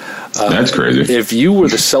season. That's crazy. If you were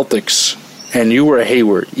the Celtics and you were a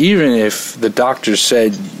Hayward, even if the doctors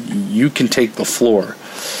said you can take the floor,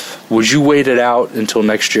 would you wait it out until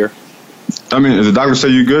next year? I mean, if the doctors say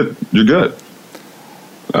you're good, you're good.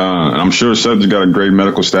 I'm sure Celtics got a great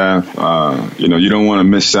medical staff. You don't want to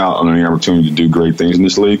miss out on any opportunity to do great things in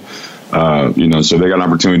this league. So they got an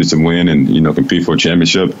opportunity to win and compete for a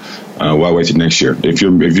championship. Why wait till next year? If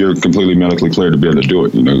you're completely medically cleared to be able to do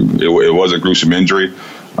it, it was a gruesome injury.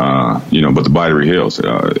 But the body heals.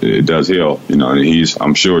 It does heal. And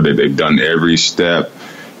I'm sure that they've done every step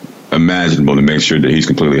imaginable to make sure that he's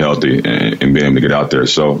completely healthy and be able to get out there.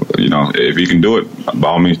 So, if he can do it, by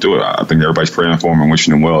all means do it. I think everybody's praying for him and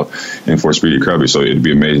wishing him well and for a speedy recovery. So it'd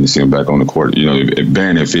be amazing to see him back on the court.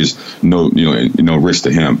 If he's no risk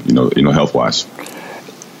to him, health wise.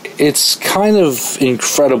 It's kind of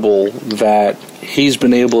incredible that he's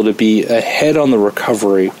been able to be ahead on the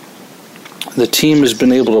recovery. The team has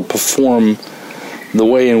been able to perform the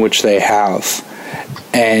way in which they have,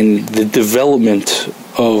 and the development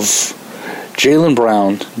of Jaylen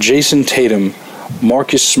Brown, Jason Tatum,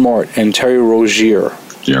 Marcus Smart, and Terry Rozier.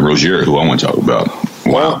 Yeah, Rozier, who I want to talk about.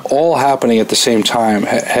 Wow. All happening at the same time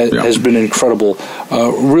has been incredible.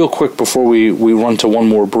 Real quick before we run to one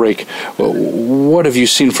more break, what have you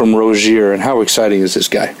seen from Rozier, and how exciting is this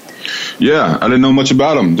guy? Yeah, I didn't know much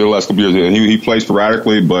about him the last couple years. He plays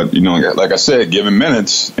sporadically, but, like I said, given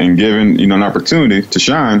minutes and given, an opportunity to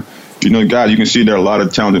shine, God, you can see there are a lot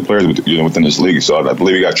of talented players within this league. So I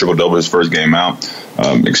believe he got triple-double his first game out.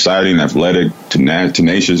 Exciting, athletic,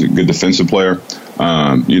 tenacious, a good defensive player.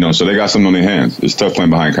 So they got something on their hands. It's tough playing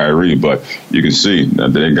behind Kyrie, but you can see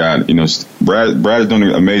that they got, Brad's done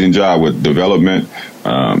an amazing job with development,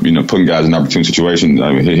 putting guys in opportune situations.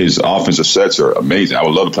 I mean, his offensive sets are amazing. I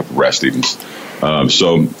would love to play for Brad Stevens.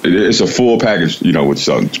 So it's a full package, with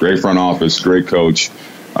Celtics. Great front office, great coach,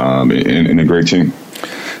 and a great team.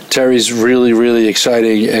 Terry's really, really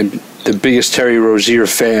exciting, and the biggest Terry Rozier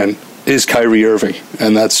fan is Kyrie Irving,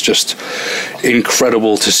 and that's just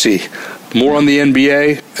incredible to see. More on the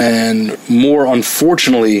NBA, and more,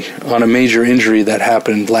 unfortunately, on a major injury that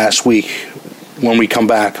happened last week when we come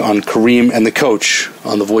back on Kareem and the Coach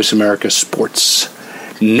on the Voice America Sports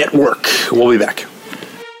Network. We'll be back.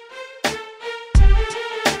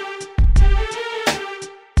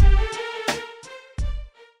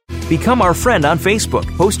 Become our friend on Facebook.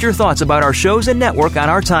 Post your thoughts about our shows and network on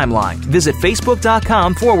our timeline. Visit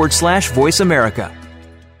Facebook.com/Voice America.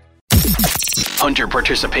 Hunter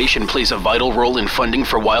participation plays a vital role in funding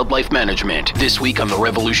for wildlife management. This week on The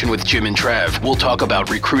Revolution with Jim and Trav, we'll talk about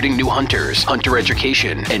recruiting new hunters, hunter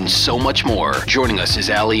education, and so much more. Joining us is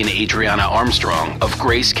Allie and Adriana Armstrong of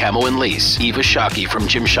Grace Camo and Lace, Eva Shockey from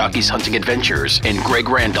Jim Shockey's Hunting Adventures, and Greg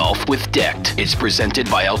Randolph with Decked. It's presented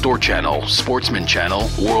by Outdoor Channel, Sportsman Channel,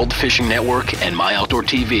 World Fishing Network, and My Outdoor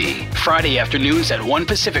TV. Friday afternoons at 1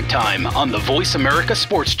 Pacific Time on the Voice America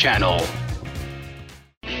Sports Channel.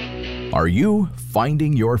 Are you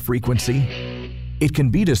finding your frequency? It can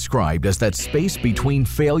be described as that space between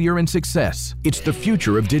failure and success. It's the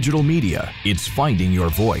future of digital media. It's finding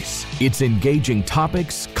your voice. It's engaging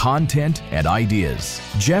topics, content, and ideas.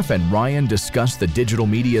 Jeff and Ryan discuss the digital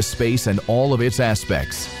media space and all of its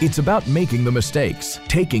aspects. It's about making the mistakes,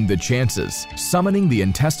 taking the chances, summoning the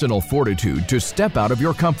intestinal fortitude to step out of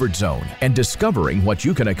your comfort zone, and discovering what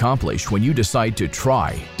you can accomplish when you decide to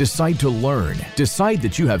try, decide to learn, decide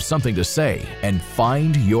that you have something to say, and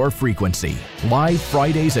find your frequency. Live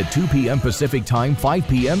Fridays at 2 p.m. Pacific Time, 5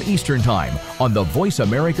 p.m. Eastern Time on the Voice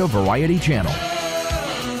America Variety Channel.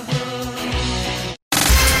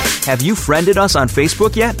 Have you friended us on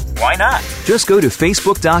Facebook yet? Why not? Just go to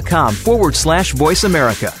facebook.com/Voice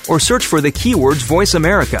America or search for the keywords Voice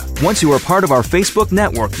America. Once you are part of our Facebook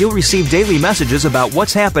network, you'll receive daily messages about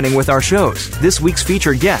what's happening with our shows, this week's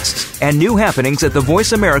featured guests, and new happenings at the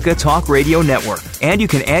Voice America Talk Radio Network. And you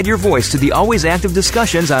can add your voice to the always active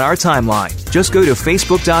discussions on our timeline. Just go to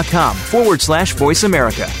facebook.com/Voice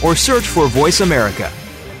America or search for Voice America.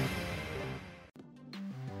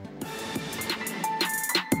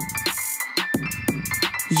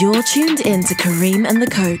 You're tuned in to Kareem and the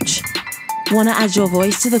Coach. Want to add your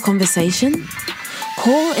voice to the conversation?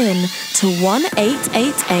 Call in to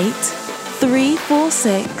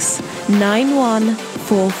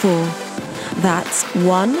 1-888-346-9144. That's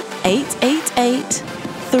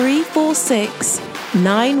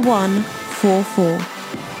 1-888-346-9144.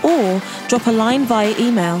 Or drop a line via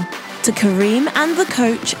email to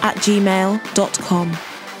kareemandthecoach@gmail.com.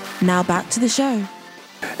 Now back to the show.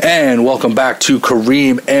 And welcome back to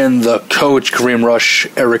Kareem and the Coach. Kareem Rush,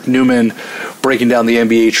 Eric Newman, breaking down the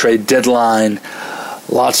NBA trade deadline.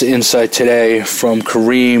 Lots of insight today from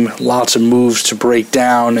Kareem. Lots of moves to break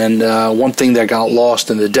down. And one thing that got lost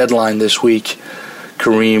in the deadline this week,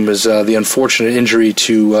 Kareem, is the unfortunate injury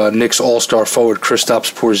to Knicks All-Star forward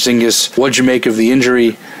Kristaps Porzingis. What'd you make of the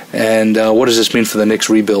injury, and what does this mean for the Knicks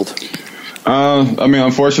rebuild?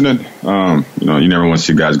 Unfortunate. You never want to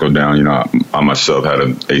see guys go down. I myself had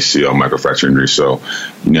an ACL microfracture injury, so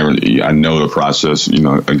I know the process.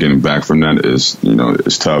 Getting back from that is,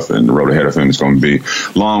 it's tough, and the road ahead of him is going to be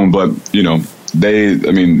long. But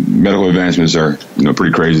medical advancements are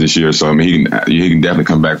pretty crazy this year. So he can definitely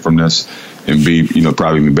come back from this and be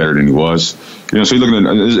probably even better than he was. So you're looking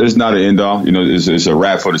at, it's not an end all. It's a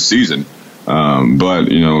wrap for the season. But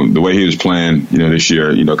the way he was playing, this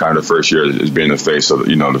year, kind of the first year is being the face of,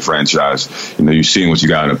 the franchise. You're seeing what you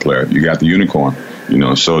got in a player. You got the unicorn,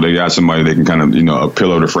 so they got somebody they can kind of, a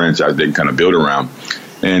pillar of the franchise they can kind of build around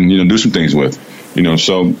and, do some things with,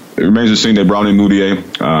 so it remains to see. They brought in Mudiay.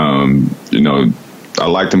 I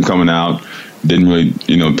liked him coming out. Didn't really,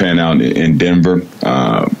 pan out in Denver.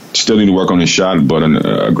 Still need to work on his shot, but an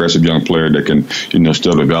aggressive young player that can,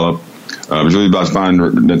 still develop. It was really about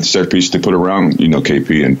finding the set piece to put around,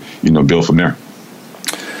 KP and, build from there.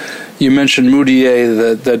 You mentioned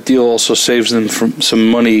Mudiay. That deal also saves them from some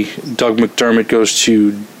money. Doug McDermott goes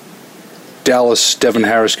to Dallas. Devin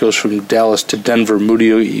Harris goes from Dallas to Denver.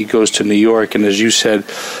 Mudiay goes to New York. And as you said,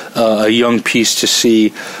 a young piece to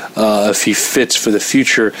see if he fits for the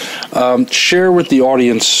future. Share with the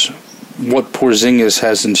audience what Porzingis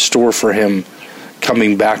has in store for him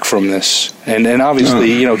coming back from this. And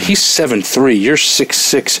obviously, he's 7'3". You're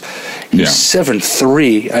 6'6". He's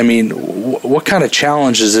 7'3". I mean, what kind of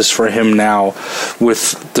challenge is this for him now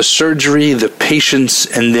with the surgery, the patience,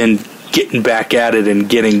 and then getting back at it and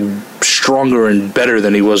getting stronger and better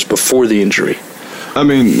than he was before the injury?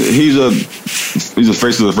 He's a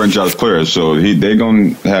face of the franchise player, so they're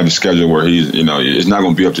going to have a schedule where he's, it's not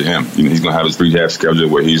going to be up to him. He's going to have his rehab schedule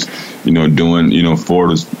where he's, doing, 4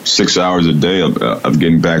 to 6 hours a day of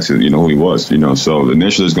getting back to, who he was, So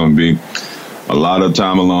initially it's going to be a lot of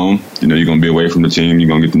time alone. You're going to be away from the team. You're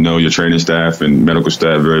going to get to know your training staff and medical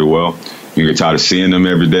staff very well. You get tired of seeing them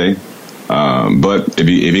every day. But if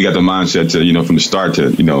he got the mindset to, from the start to,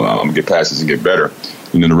 I'm going to get past this and get better,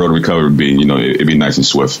 the road to recovery would be, it'd be nice and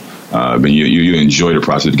swift. But you enjoy the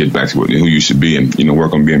process to get back to who you should be and,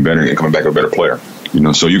 work on being better and coming back a better player.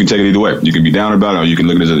 So you can take it either way. You can be down about it, or you can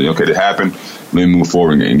look at it as, okay, it happened. Let me move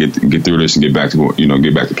forward and get through this and get back to,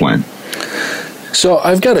 get back to playing. So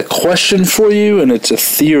I've got a question for you, and it's a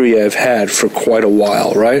theory I've had for quite a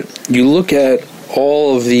while, right? You look at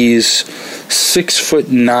all of these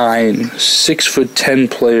 6'9",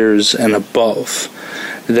 6'10" players and above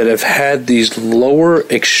that have had these lower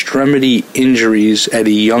extremity injuries at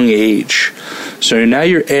a young age. So now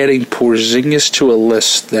you're adding Porzingis to a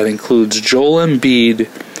list that includes Joel Embiid,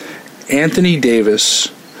 Anthony Davis,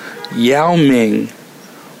 Yao Ming,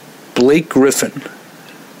 Blake Griffin.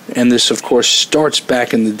 And this, of course, starts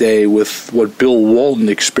back in the day with what Bill Walton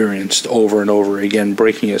experienced over and over again,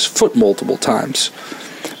 breaking his foot multiple times.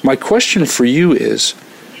 My question for you is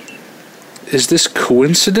this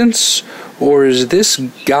coincidence, or is this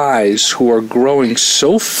guys who are growing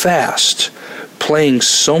so fast, playing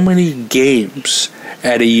so many games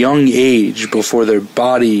at a young age before their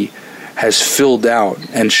body has filled out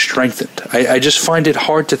and strengthened? I just find it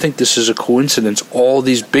hard to think this is a coincidence. All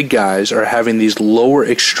these big guys are having these lower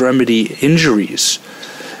extremity injuries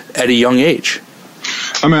at a young age.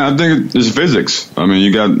 I mean, I think it's physics. I mean,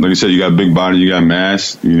 you got, like you said, you got big body, you got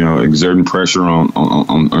mass, exerting pressure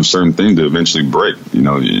on certain things to eventually break.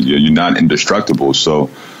 You're not indestructible.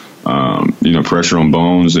 So, pressure on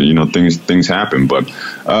bones, things happen. But,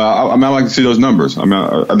 I like to see those numbers. I mean,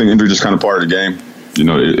 I think injury is just kind of part of the game.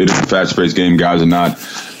 It is a fast-paced game. Guys are not,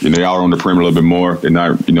 they are on the perimeter a little bit more. They're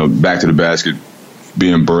not, back to the basket,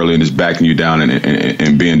 being burly and just backing you down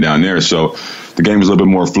and being down there. So the game is a little bit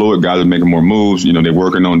more fluid. Guys are making more moves. They're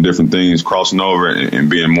working on different things, crossing over and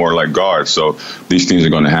being more like guards. So these things are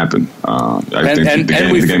going to happen. I think the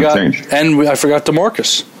game will change. And I forgot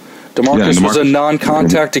DeMarcus. DeMarcus was a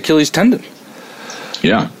non-contact Achilles tendon.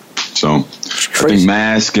 Yeah. So I think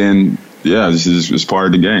mask and, this is part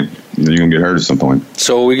of the game. You're going to get hurt at some point.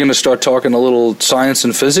 So are we going to start talking a little science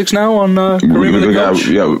and physics now on Kareem and the Coach?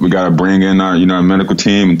 We got to bring in our medical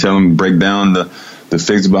team and tell them to break down the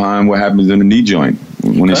physics behind what happens in the knee joint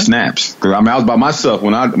when it snaps. Because I was by myself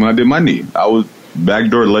when I did my knee. I was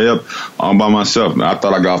backdoor layup all by myself. I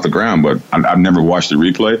thought I got off the ground, but I've never watched the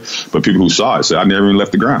replay. But people who saw it said I never even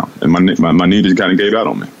left the ground. And my knee just kind of gave out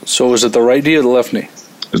on me. So was it the right knee or the left knee?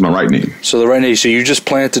 It's my right knee. So the right knee. So you just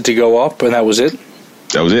planted to go up, and that was it?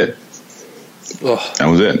 That was it. Ugh. That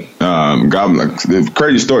was it. The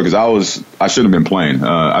crazy story, because I should have been playing.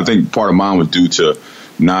 I think part of mine was due to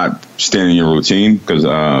not staying in your routine, because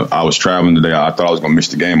I was traveling today. I thought I was going to miss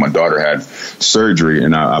the game. My daughter had surgery,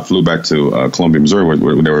 and I flew back to Columbia, Missouri,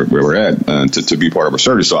 where we're at, to be part of her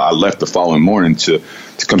surgery. So I left the following morning to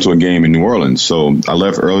come to a game in New Orleans. So I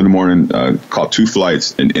left early in the morning, caught 2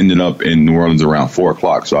 flights, and ended up in New Orleans around 4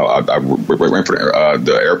 o'clock. So I went for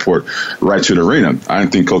the airport right to the arena. I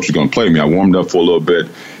didn't think Coach was going to play me. I warmed up for a little bit,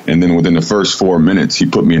 and then within the first 4 minutes, he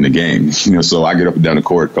put me in the game. So I get up and down the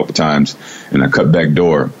court a couple times, and I cut back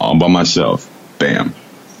door all by myself. Bam.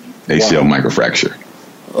 ACL microfracture.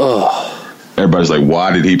 Oh. Everybody's like,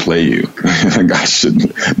 why did he play you? I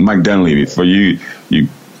shouldn't. Mike Dunleavy, for you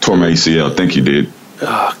tore my ACL. Thank you, dude.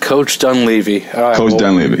 Coach Dunleavy. Right, Coach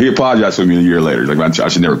Dunleavy. He apologized to me a year later. He's like, I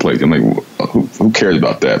should never play. I'm like, who cares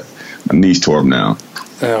about that? My knee's tore up now.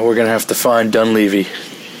 We're going to have to find Dunleavy.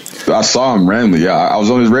 I saw him randomly. Yeah, I was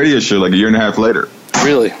on his radio show like a year and a half later.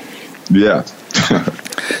 Really? Yeah.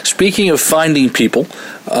 Speaking of finding people,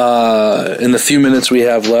 in the few minutes we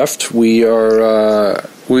have left, we are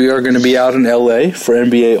going to be out in LA for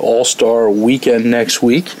NBA All-Star Weekend next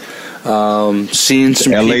week. Seeing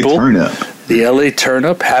some people. The LA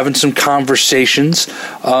Turn-Up, having some conversations.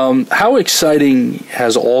 How exciting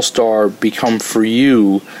has All-Star become for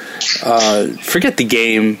you? Forget the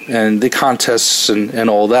game and the contests and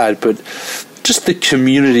all that, but just the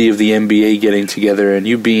community of the NBA getting together and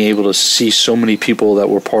you being able to see so many people that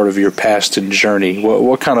were part of your past and journey.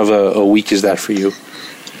 What kind of a week is that for you?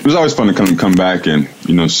 It was always fun to come back and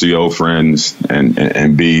see old friends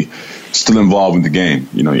and be still involved in the game,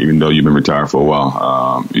 even though you've been retired for a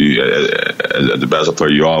while. As a basketball player,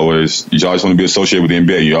 you always want to be associated with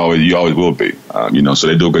the NBA. You always will be. So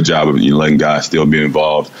they do a good job of letting guys still be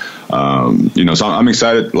involved. So I'm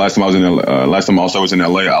excited. Last time I also was in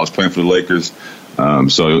LA, I was playing for the Lakers.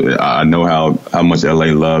 So I know how much LA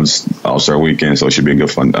loves All-Star Weekend, so it should be a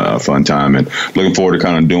good fun time. And looking forward to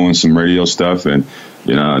kind of doing some radio stuff and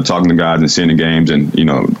talking to guys and seeing the games, and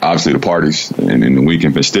obviously the parties and the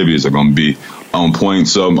weekend festivities are going to be on point.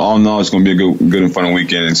 So all in all, it's going to be a good and fun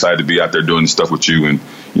weekend. Excited to be out there doing stuff with you and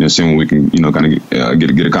seeing what we can kind of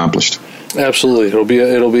get accomplished. Absolutely, it'll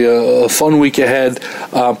be a fun week ahead.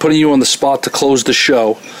 Putting you on the spot to close the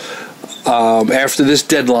show. After this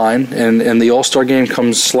deadline, and the All-Star game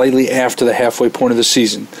comes slightly after the halfway point of the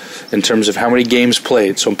season in terms of how many games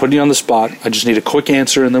played. So I'm putting you on the spot. I just need a quick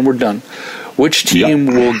answer, and then we're done. Which team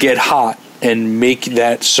will get hot and make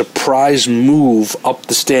that surprise move up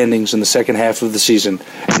the standings in the second half of the season?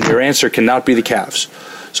 And your answer cannot be the Cavs.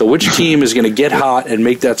 So which team is going to get hot and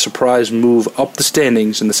make that surprise move up the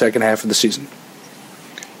standings in the second half of the season?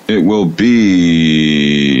 It will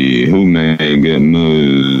be who may get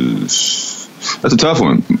moves. That's a tough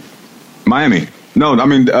one. Miami. No,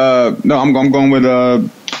 I'm going with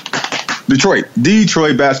Detroit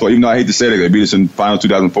basketball. Even though I hate to say that, they beat us in final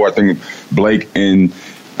 2004. I think Blake and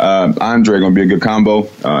Andre going to be a good combo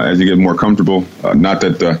as you get more comfortable. Not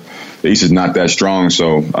that the East is not that strong,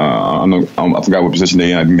 so I forgot what position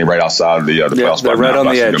they're in. I think they're right outside of the playoff spot. They're right on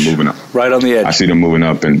the edge. Moving up. Right on the edge. I see them moving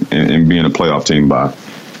up and being a playoff team by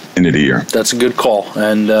end of the year. That's a good call.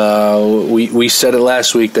 And we said it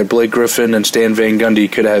last week that Blake Griffin and Stan Van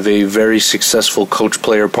Gundy could have a very successful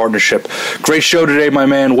coach-player partnership. Great show today, my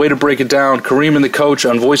man. Way to break it down. Kareem and the Coach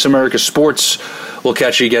on Voice America Sports. We'll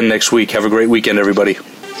catch you again next week. Have a great weekend, everybody.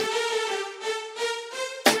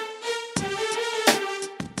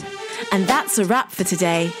 And that's a wrap for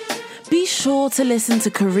today. Be sure to listen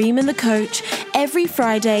to Kareem and the Coach every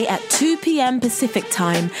Friday at 2 p.m. Pacific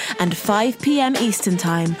Time and 5 p.m. Eastern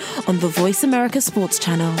Time on the Voice America Sports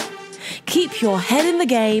Channel. Keep your head in the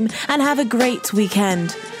game and have a great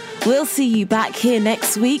weekend. We'll see you back here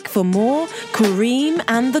next week for more Kareem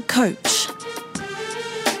and the Coach.